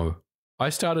 No. I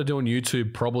started doing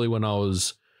YouTube probably when I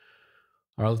was...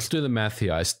 All right, let's do the math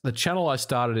here. The channel I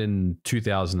started in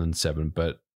 2007,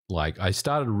 but I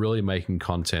started really making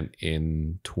content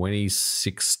in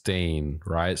 2016,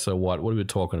 right? So what are we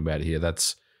talking about here?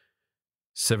 That's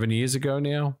 7 years ago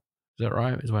now. Is that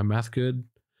right? Is my math good?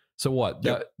 So what?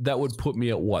 Yep. That would put me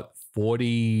at what?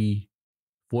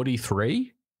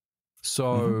 43?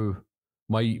 So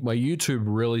my YouTube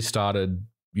really started,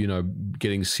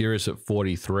 getting serious at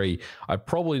 43. I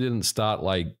probably didn't start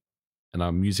and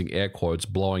I'm using air quotes,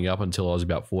 blowing up until I was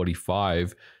about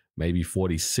 45, maybe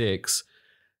 46.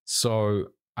 So,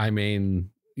 I mean,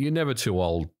 you're never too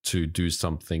old to do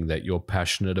something that you're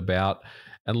passionate about.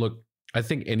 And look, I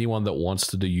think anyone that wants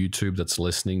to do YouTube that's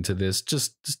listening to this,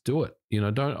 just do it.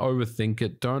 Don't overthink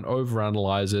it. Don't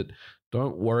overanalyze it.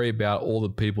 Don't worry about all the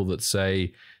people that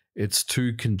say it's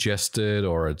too congested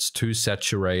or it's too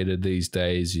saturated these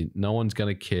days. No one's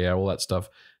going to care, all that stuff.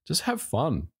 Just have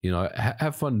fun,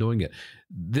 have fun doing it.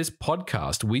 This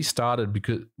podcast, we started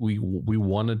because we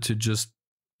wanted to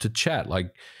chat.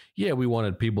 We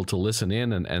wanted people to listen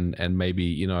in and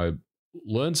maybe,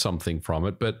 learn something from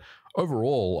it. But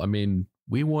overall, I mean,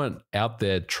 we weren't out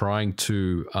there trying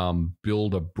to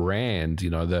build a brand.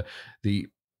 The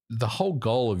whole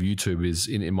goal of YouTube is,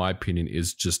 in my opinion,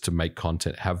 is just to make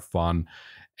content, have fun.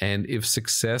 And if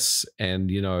success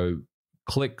and,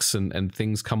 clicks and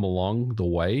things come along the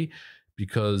way,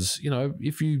 because,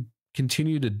 if you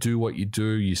continue to do what you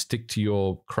do, you stick to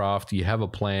your craft, you have a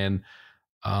plan,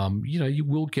 you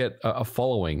will get a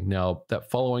following. Now, that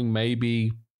following may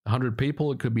be 100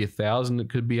 people, it could be 1,000, it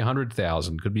could be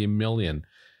 100,000, it could be 1 million.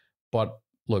 But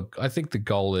look, I think the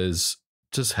goal is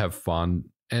just have fun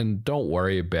and don't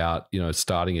worry about,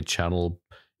 starting a channel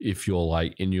if you're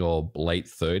in your late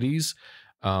 30s.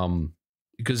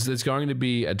 Because there's going to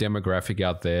be a demographic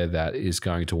out there that is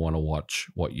going to want to watch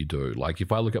what you do.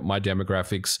 If I look at my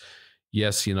demographics,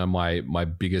 yes, my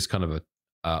biggest kind of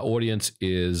audience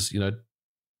is,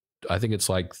 I think it's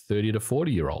 30 to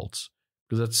 40-year-olds,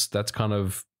 because that's kind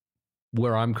of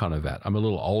where I'm kind of at. I'm a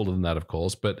little older than that, of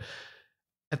course, but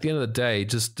at the end of the day,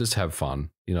 just have fun.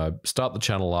 Start the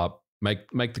channel up,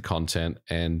 make the content,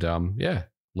 and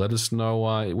let us know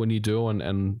when you do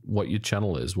and what your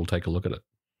channel is. We'll take a look at it.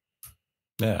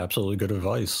 Yeah, absolutely good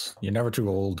advice. You're never too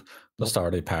old to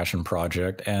start a passion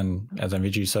project. And as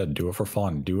MVG said, do it for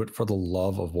fun, do it for the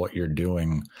love of what you're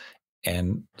doing,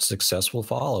 and success will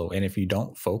follow. And if you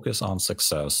don't focus on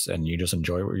success and you just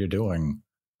enjoy what you're doing,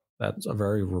 that's a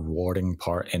very rewarding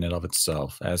part in and of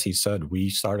itself. As he said, we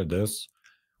started this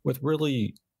with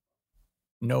really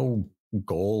no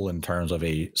goal in terms of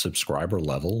a subscriber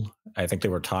level. I think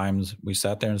there were times we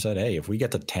sat there and said, hey, if we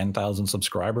get to 10,000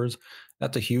 subscribers,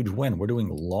 that's a huge win. We're doing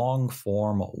long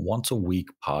form, once a week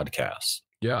podcasts.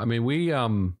 Yeah, I mean, we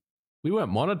weren't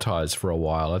monetized for a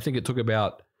while. I think it took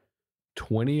about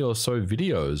 20 or so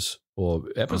videos or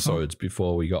episodes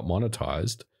before we got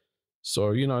monetized.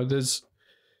 So,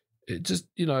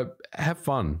 have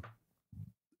fun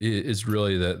is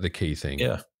really the key thing.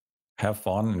 Yeah. Have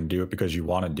fun and do it because you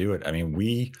want to do it. I mean,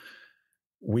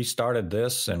 we started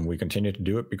this and we continue to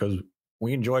do it because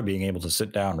we enjoy being able to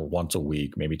sit down once a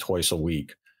week, maybe twice a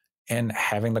week, and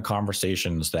having the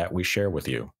conversations that we share with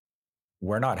you.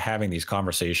 We're not having these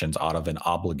conversations out of an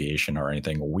obligation or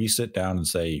anything. We sit down and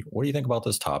say, what do you think about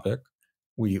this topic?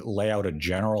 We lay out a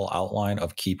general outline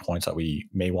of key points that we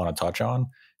may want to touch on.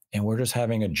 And we're just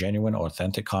having a genuine,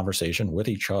 authentic conversation with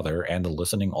each other and the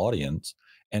listening audience.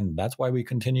 And that's why we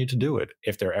continue to do it.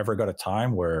 If there ever got a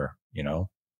time where,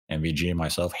 MVG and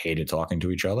myself hated talking to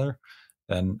each other,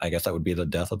 then I guess that would be the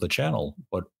death of the channel.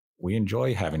 But we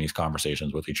enjoy having these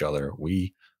conversations with each other.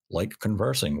 We like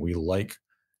conversing. We like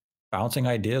bouncing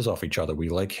ideas off each other. We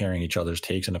like hearing each other's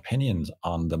takes and opinions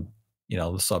on the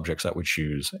subjects that we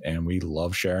choose, and we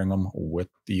love sharing them with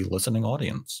the listening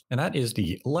audience. And that is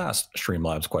the last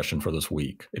Streamlabs question for this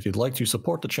week. If you'd like to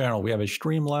support the channel, we have a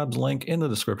Streamlabs link in the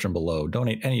description below.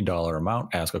 Donate any dollar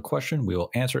amount, ask a question. We will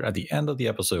answer it at the end of the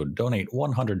episode. Donate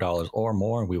 $100 or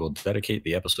more, and we will dedicate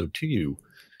the episode to you.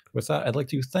 With that, I'd like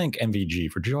to thank MVG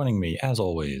for joining me, as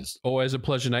always. Always a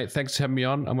pleasure, Nate. Thanks for having me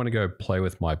on. I'm going to go play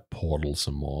with my Portal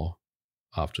some more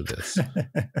after this.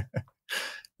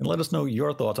 And let us know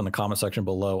your thoughts in the comment section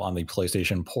below on the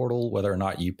PlayStation Portal, whether or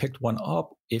not you picked one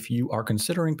up, if you are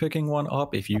considering picking one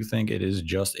up, if you think it is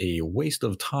just a waste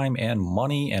of time and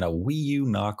money and a Wii U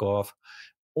knockoff,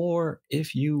 or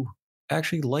if you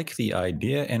actually like the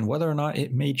idea and whether or not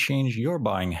it may change your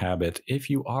buying habit if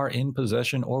you are in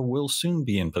possession or will soon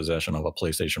be in possession of a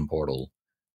PlayStation Portal.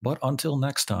 But until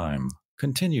next time,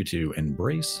 continue to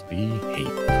embrace the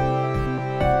hate.